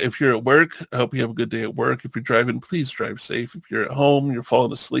 if you're at work, I hope you have a good day at work. If you're driving, please drive safe. If you're at home, you're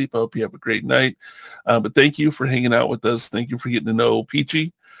falling asleep, I hope you have a great night. But thank you for hanging out with us. Thank you for getting to know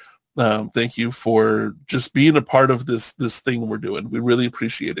Peachy. Thank you for just being a part of this thing we're doing. We really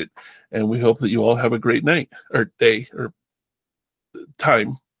appreciate it. And we hope that you all have a great night or day or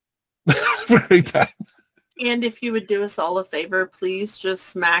time. Great time. And if you would do us all a favor, please just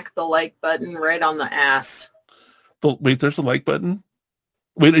smack the like button right on the ass. Wait, there's a like button?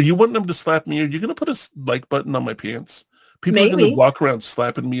 Wait, are you wanting them to slap me? Are you going to put a like button on my pants? People are going to walk around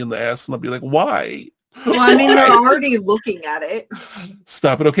slapping me in the ass, and I'll be like, why? Well, I mean, they're already looking at it.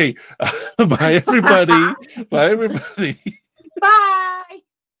 Stop it. Okay. Bye, everybody. Bye, everybody. Bye.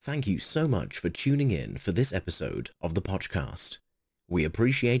 Thank you so much for tuning in for this episode of the PochCast. We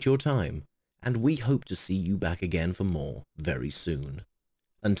appreciate your time, and we hope to see you back again for more very soon.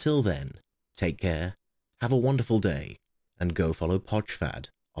 Until then, take care, have a wonderful day, and go follow PochFad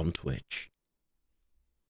on Twitch.